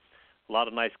stadium, a lot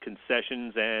of nice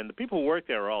concessions, and the people who work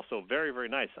there are also very, very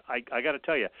nice. I got to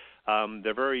tell you,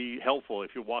 they're very helpful.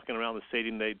 If you're walking around the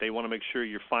stadium, they want to make sure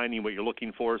you're finding what you're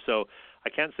looking for. So I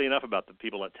can't say enough about the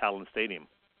people at Talon Stadium.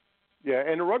 Yeah,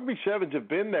 and the Rugby Sevens have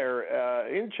been there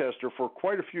in Chester for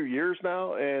quite a few years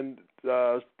now, and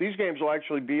these games will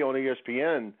actually be on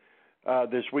ESPN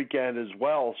this weekend as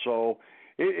well. So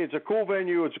it's a cool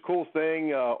venue. It's a cool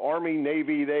thing. Army,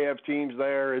 Navy, they have teams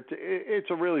there. It's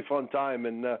a really fun time,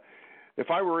 and if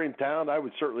I were in town, I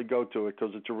would certainly go to it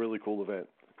because it's a really cool event.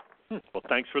 Well,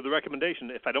 thanks for the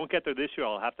recommendation. If I don't get there this year,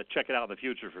 I'll have to check it out in the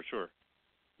future for sure.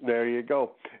 There you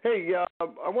go. Hey,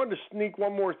 I wanted to sneak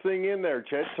one more thing in there,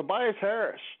 Chet. Tobias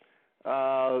Harris.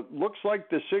 Looks like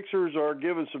the Sixers are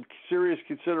giving some serious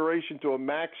consideration to a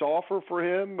max offer for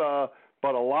him,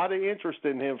 but a lot of interest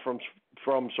in him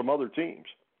from some other teams.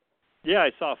 Yeah,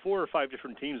 I saw 4 or 5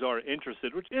 different teams are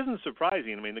interested, which isn't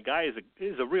surprising. I mean, the guy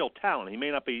is a real talent. He may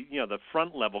not be, the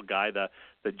front level guy,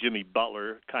 the Jimmy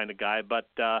Butler kind of guy, but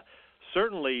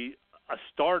certainly a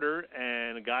starter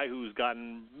and a guy who's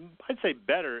gotten, I'd say,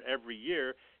 better every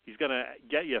year. He's going to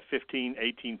get you 15,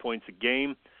 18 points a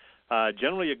game.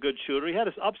 Generally a good shooter. He had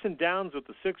his ups and downs with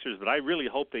the Sixers, but I really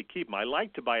hope they keep him. I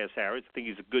like Tobias Harris. I think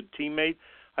he's a good teammate.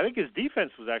 I think his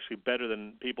defense was actually better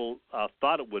than people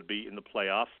thought it would be in the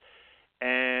playoffs.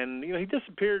 And, he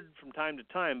disappeared from time to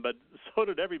time, but so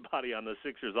did everybody on the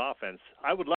Sixers offense.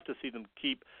 I would love to see them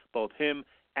keep both him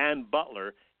and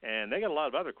Butler, and they got a lot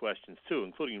of other questions, too,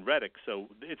 including Redick. So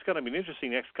it's going to be an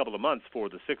interesting next couple of months for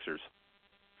the Sixers.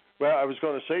 Well, I was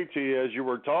going to say to you as you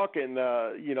were talking,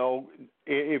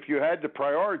 if you had to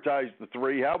prioritize the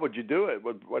three, how would you do it?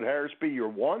 Would Harris be your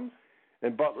one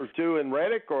and Butler two and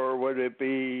Redick, or would it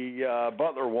be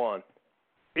Butler one?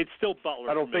 It's still Butler.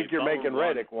 I don't think you're making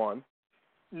Redick one.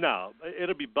 No,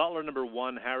 it'll be Butler number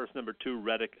one, Harris number two,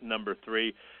 Redick number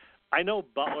three. I know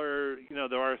Butler,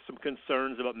 there are some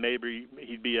concerns about maybe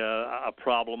he'd be a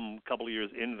problem a couple of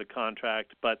years into the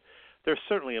contract, but they're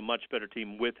certainly a much better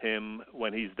team with him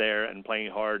when he's there and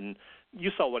playing hard, and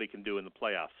you saw what he can do in the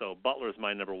playoffs. So Butler is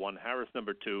my number one, Harris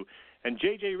number two, and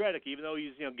J.J. Redick, even though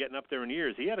he's getting up there in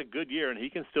years, he had a good year and he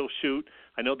can still shoot.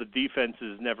 I know the defense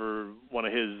is never one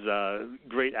of his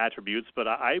great attributes, but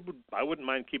I wouldn't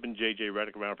mind keeping J.J.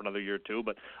 Redick around for another year or two,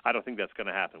 but I don't think that's going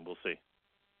to happen. We'll see.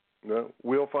 No,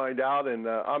 we'll find out, and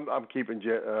I'm keeping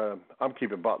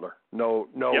Butler. No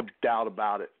doubt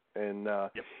about it, and.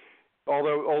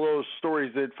 Although all those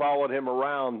stories that followed him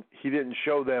around, he didn't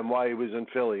show them why he was in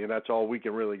Philly, and that's all we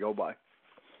can really go by.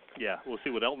 Yeah, we'll see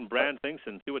what Elton Brand thinks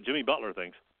and see what Jimmy Butler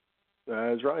thinks.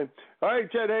 That's right. All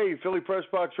right, Ted, hey, Philly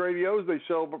Pressbox Radios,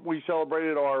 we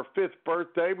celebrated our 5th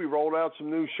birthday. We rolled out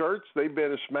some new shirts. They've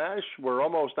been a smash. We're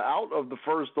almost out of the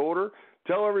first order.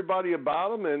 Tell everybody about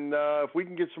them, and if we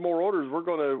can get some more orders, we're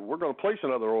gonna place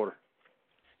another order.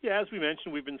 Yeah, as we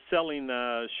mentioned, we've been selling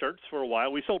shirts for a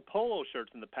while. We sold polo shirts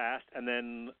in the past, and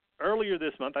then earlier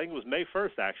this month, I think it was May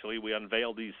 1st actually, we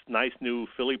unveiled these nice new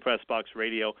Philly Pressbox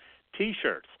Radio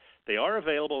T-shirts. They are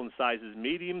available in sizes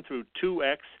medium through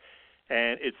 2X,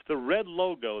 and it's the red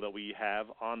logo that we have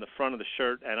on the front of the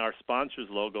shirt, and our sponsors'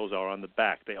 logos are on the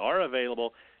back. They are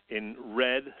available in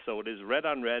red, so it is red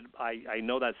on red. I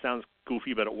know that sounds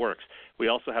goofy, but it works. We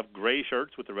also have gray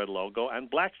shirts with the red logo and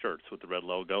black shirts with the red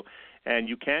logo, and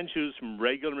you can choose from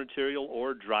regular material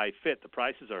or dry fit. The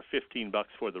prices are $15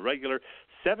 for the regular,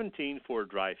 $17 for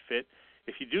dry fit.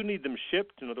 If you do need them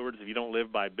shipped, in other words, if you don't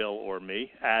live by Bill or me,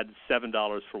 add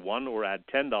 $7 for one or add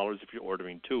 $10 if you're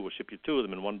ordering two. We'll ship you two of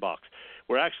them in one box.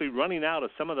 We're actually running out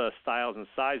of some of the styles and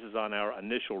sizes on our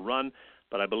initial run,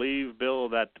 but I believe, Bill,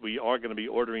 that we are going to be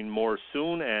ordering more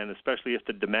soon, and especially if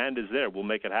the demand is there, we'll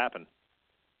make it happen.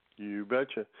 You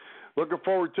betcha. Looking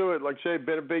forward to it. Like I say,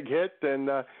 been a big hit, and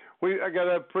I got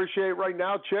to appreciate right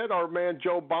now, Chet, our man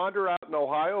Joe Bonder out in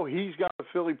Ohio. He's got a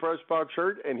Philly Pressbox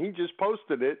shirt, and he just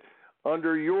posted it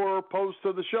under your post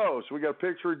of the show. So we got a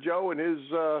picture of Joe in his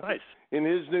in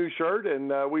his new shirt,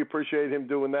 and we appreciate him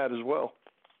doing that as well.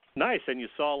 Nice. And you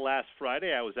saw last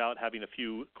Friday I was out having a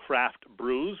few craft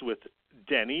brews with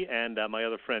Denny and my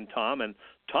other friend Tom, and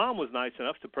Tom was nice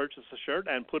enough to purchase a shirt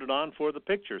and put it on for the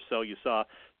picture. So you saw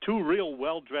two real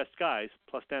well-dressed guys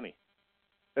plus Denny.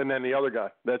 And then the other guy.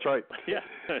 That's right. Yeah.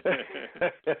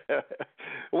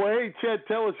 Well, hey, Chet,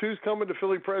 tell us who's coming to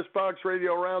Philly Pressbox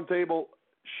Radio Roundtable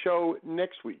show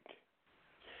next week.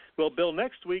 Well, Bill,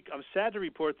 next week I'm sad to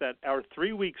report that our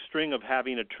 3-week string of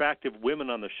having attractive women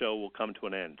on the show will come to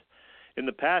an end. In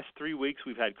the past 3 weeks,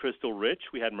 we've had Crystal Rich,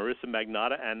 we had Marissa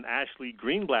Magnotta, and Ashley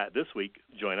Greenblatt this week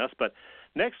join us. But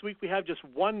next week we have just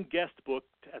one guest booked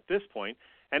at this point,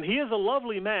 and he is a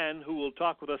lovely man who will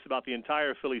talk with us about the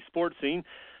entire Philly sports scene.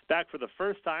 Back for the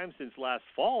first time since last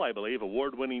fall, I believe,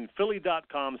 award-winning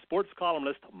Philly.com sports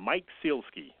columnist Mike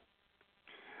Sealski.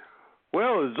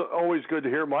 Well, it's always good to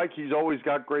hear Mike. He's always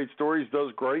got great stories,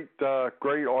 does great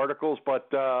articles, but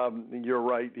you're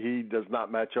right, he does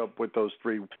not match up with those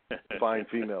three fine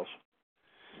females.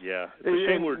 Yeah, it's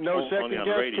a shame we're no second only on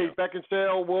guess. radio. Kate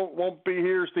Beckinsale won't be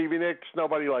here. Stevie Nicks,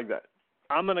 nobody like that.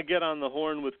 I'm going to get on the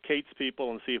horn with Kate's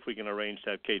people and see if we can arrange to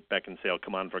have Kate Beckinsale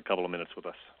come on for a couple of minutes with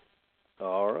us.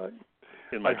 All right.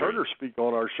 I heard her speak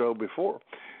on our show before.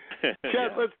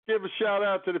 Chet, let's give a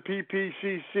shout-out to the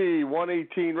PPCC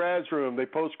 118 Raz Room. They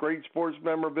post great sports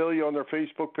memorabilia on their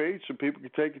Facebook page so people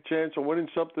can take a chance of winning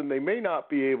something they may not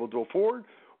be able to afford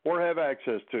or have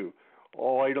access to.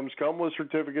 All items come with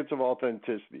certificates of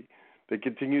authenticity. They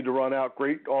continue to run out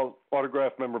great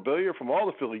autographed memorabilia from all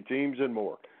the Philly teams and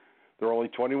more. There are only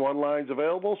 21 lines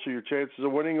available, so your chances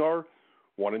of winning are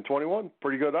 1 in 21.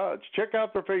 Pretty good odds. Check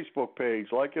out their Facebook page.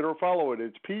 Like it or follow it.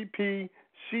 It's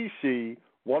PPCC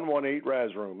 118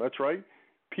 Raz Room. That's right,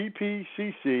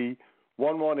 PPCC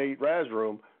 118 Raz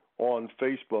Room on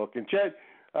Facebook. And Chet,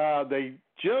 they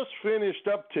just finished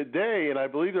up today, and I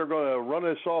believe they're going to run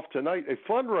this off tonight, a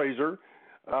fundraiser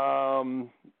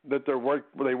that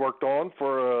they worked on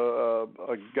for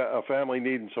a family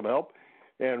needing some help,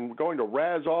 and we're going to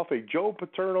razz off a Joe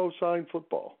Paterno signed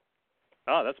football.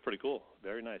 Oh, that's pretty cool.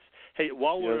 Very nice. Hey,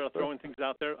 while we're throwing things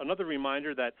out there, another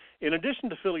reminder that in addition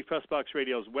to Philly Pressbox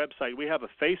Radio's website, we have a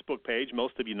Facebook page.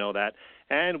 Most of you know that.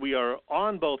 And we are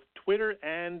on both Twitter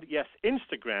and, yes,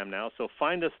 Instagram now. So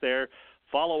find us there.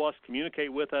 Follow us.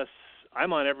 Communicate with us.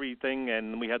 I'm on everything,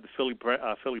 and we have the Philly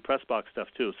Pressbox stuff,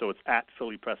 too. So it's at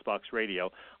Philly Pressbox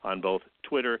Radio on both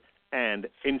Twitter and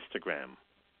Instagram.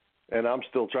 And I'm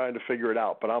still trying to figure it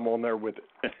out, but I'm on there with it.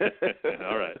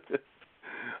 All right.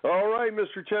 All right,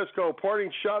 Mr. Chesko,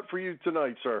 parting shot for you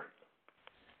tonight, sir.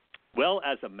 Well,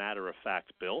 as a matter of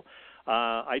fact, Bill,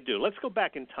 I do. Let's go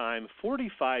back in time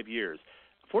 45 years.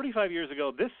 45 years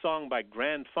ago, this song by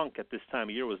Grand Funk at this time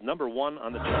of year was number 1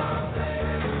 on the chart.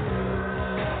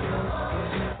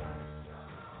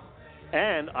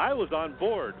 And I was on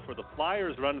board for the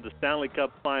Flyers' run to the Stanley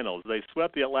Cup Finals. They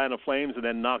swept the Atlanta Flames and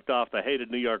then knocked off the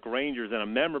hated New York Rangers in a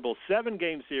memorable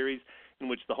 7-game series in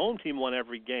which the home team won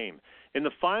every game. In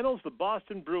the finals, the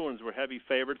Boston Bruins were heavy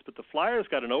favorites, but the Flyers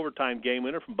got an overtime game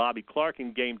winner from Bobby Clark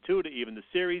in Game 2 to even the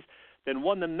series, then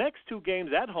won the next 2 games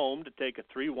at home to take a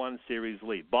 3-1 series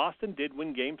lead. Boston did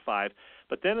win Game 5,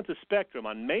 but then at the Spectrum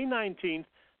on May 19th,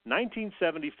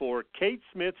 1974, Kate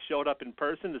Smith showed up in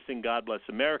person to sing God Bless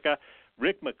America.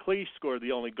 Rick McLeish scored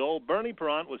the only goal. Bernie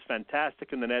Parent was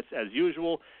fantastic in the nets as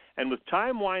usual. And with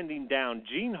time winding down,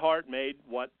 Gene Hart made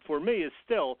what, for me, is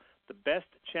still the best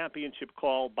championship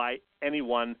call by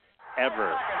anyone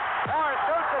ever. Moore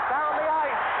shoots it down the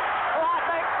ice. Watt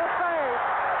makes the save.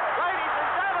 Ladies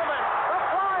and gentlemen, the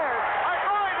Flyers are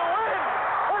going to win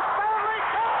the Stanley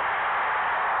Cup.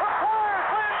 The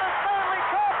Flyers win the Stanley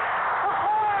Cup. The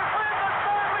Flyers win the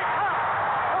Stanley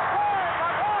Cup. The Flyers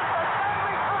have won the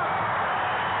Stanley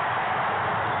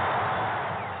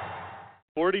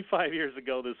Cup. 45 years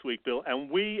ago this week, Bill, and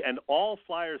we and all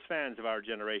Flyers fans of our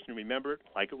generation remember it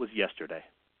like it was yesterday.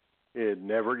 It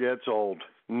never gets old.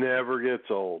 Never gets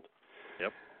old.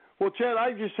 Yep. Well, Chad,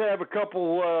 I just have a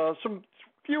couple, some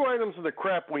few items in the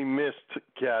crap we missed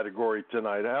category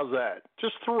tonight. How's that?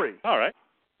 Just 3. All right.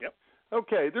 Yep.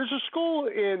 Okay, there's a school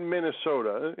in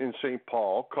Minnesota, in St.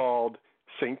 Paul, called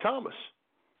St. Thomas.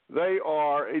 They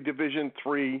are a Division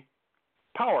III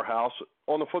powerhouse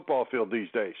on the football field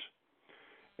these days.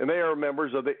 And they are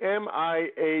members of the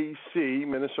MIAC,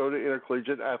 Minnesota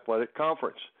Intercollegiate Athletic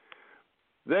Conference.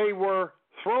 They were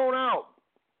thrown out,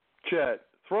 Chet,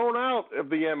 of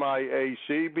the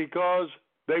MIAC because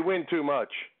they win too much.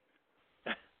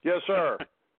 Yes, sir.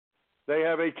 They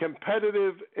have a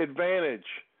competitive advantage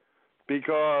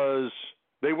because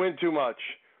they win too much.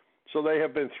 So they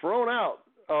have been thrown out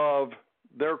of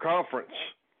their conference.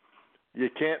 You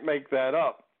can't make that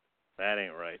up. That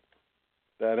ain't right.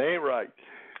 That ain't right.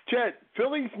 Chet,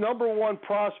 Philly's number 1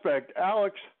 prospect,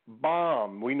 Alex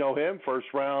Baum. We know him,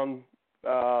 first-round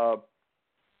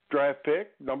draft pick,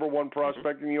 number 1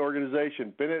 prospect in the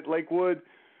organization. Been at Lakewood,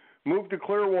 moved to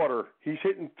Clearwater. He's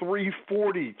hitting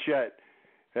 .340, Chet,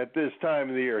 at this time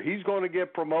of the year. He's going to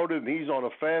get promoted, and he's on a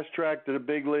fast track to the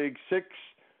big league. 6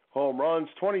 home runs,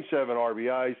 27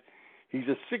 RBIs. He's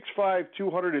a 6'5",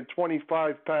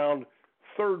 225-pound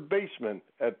third baseman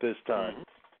at this time.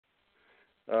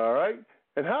 Mm-hmm. All right.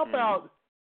 And how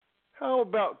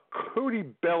about Cody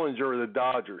Bellinger of the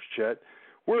Dodgers, Chet?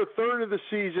 We're a third of the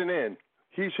season in.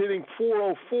 He's hitting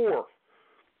 .404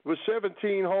 with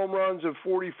 17 home runs and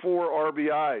 44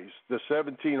 RBIs. The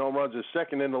 17 home runs is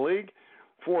second in the league.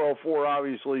 .404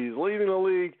 obviously is leading the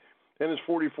league, and his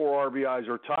 44 RBIs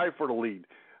are tied for the lead.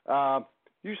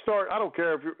 You start, I don't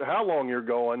care how long you're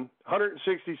going,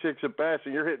 166 at bats,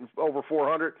 and you're hitting over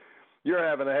 400. You're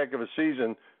having a heck of a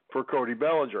season for Cody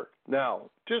Bellinger. Now,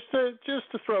 just to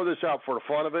throw this out for the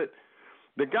fun of it,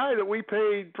 the guy that we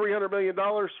paid $300 million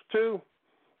to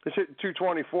is hitting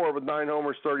 .224 with 9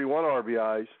 homers, 31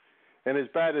 RBIs, and has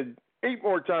batted 8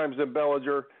 more times than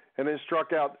Bellinger, and has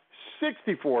struck out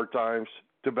 64 times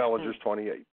to Bellinger's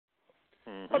 28.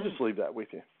 Mm-hmm. I'll just leave that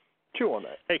with you. Chew on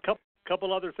that. Hey,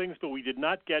 couple other things, but we did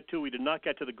not get to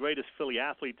the greatest Philly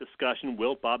athlete discussion.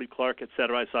 Wilt, Bobby Clark,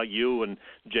 etc. I saw you and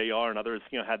JR and others,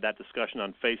 had that discussion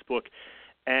on Facebook.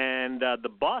 And the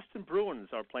Boston Bruins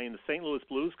are playing the St. Louis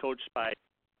Blues, coached by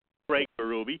Craig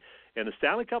Berube, in the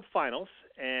Stanley Cup Finals.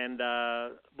 And I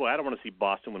don't want to see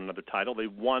Boston win another title. They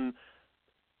won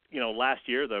last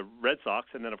year the Red Sox,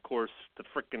 and then of course the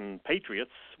frickin'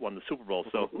 Patriots won the Super Bowl.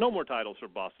 So no more titles for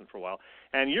Boston for a while.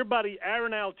 And your buddy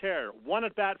Aaron Altair won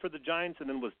at bat for the Giants and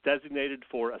then was designated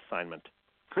for assignment.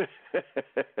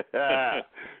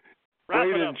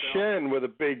 Braden Shen with a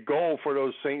big goal for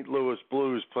those St. Louis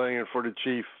Blues, playing for the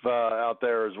Chief out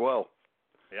there as well.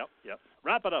 Yep.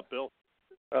 Wrap it up, Bill.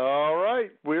 All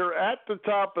right. We're at the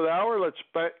top of the hour. Let's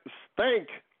thank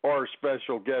our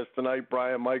special guests tonight,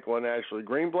 Brian Michael and Ashley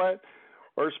Greenblatt.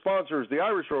 Our sponsors, the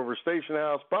Irish Rover Station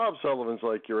House, Bob Sullivan's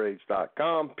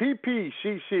LikeYourAge.com,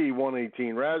 PPCC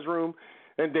 118 Raz Room,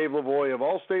 and Dave Lavoie of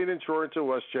Allstate Insurance in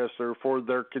Westchester for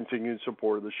their continued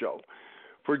support of the show.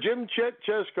 For Jim, Chet,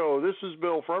 Chesko, this is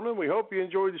Bill Furman. We hope you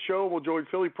enjoyed the show. We'll join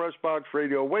Philly Pressbox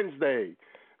Radio Wednesday,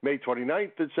 May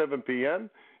 29th at 7 p.m.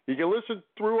 You can listen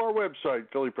through our website,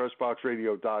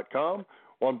 PhillyPressboxRadio.com,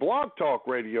 on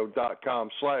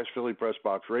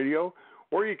blogtalkradio.com/PhillyPressboxRadio,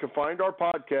 or you can find our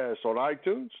podcast on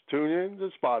iTunes, TuneIn,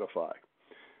 and Spotify.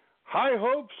 High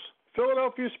hopes,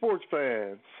 Philadelphia sports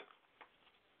fans.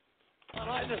 I'd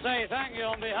like to say thank you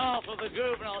on behalf of the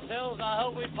group and ourselves, and I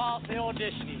hope we pass the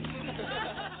auditioning.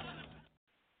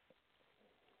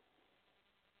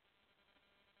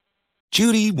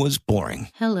 Judy was boring.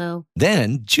 Hello.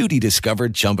 Then Judy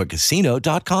discovered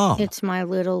ChumbaCasino.com. It's my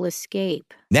little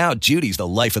escape. Now Judy's the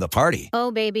life of the party. Oh,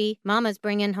 baby, mama's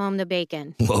bringing home the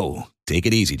bacon. Whoa, take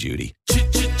it easy, Judy.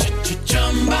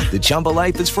 The Chumba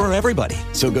life is for everybody.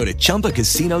 So go to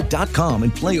ChumbaCasino.com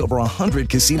and play over 100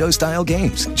 casino-style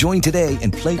games. Join today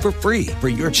and play for free for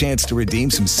your chance to redeem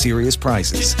some serious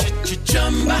prizes.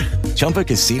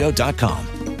 ChumbaCasino.com.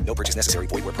 No purchase necessary.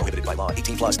 Void where prohibited by law.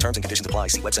 18+ terms and conditions apply.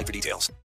 See website for details.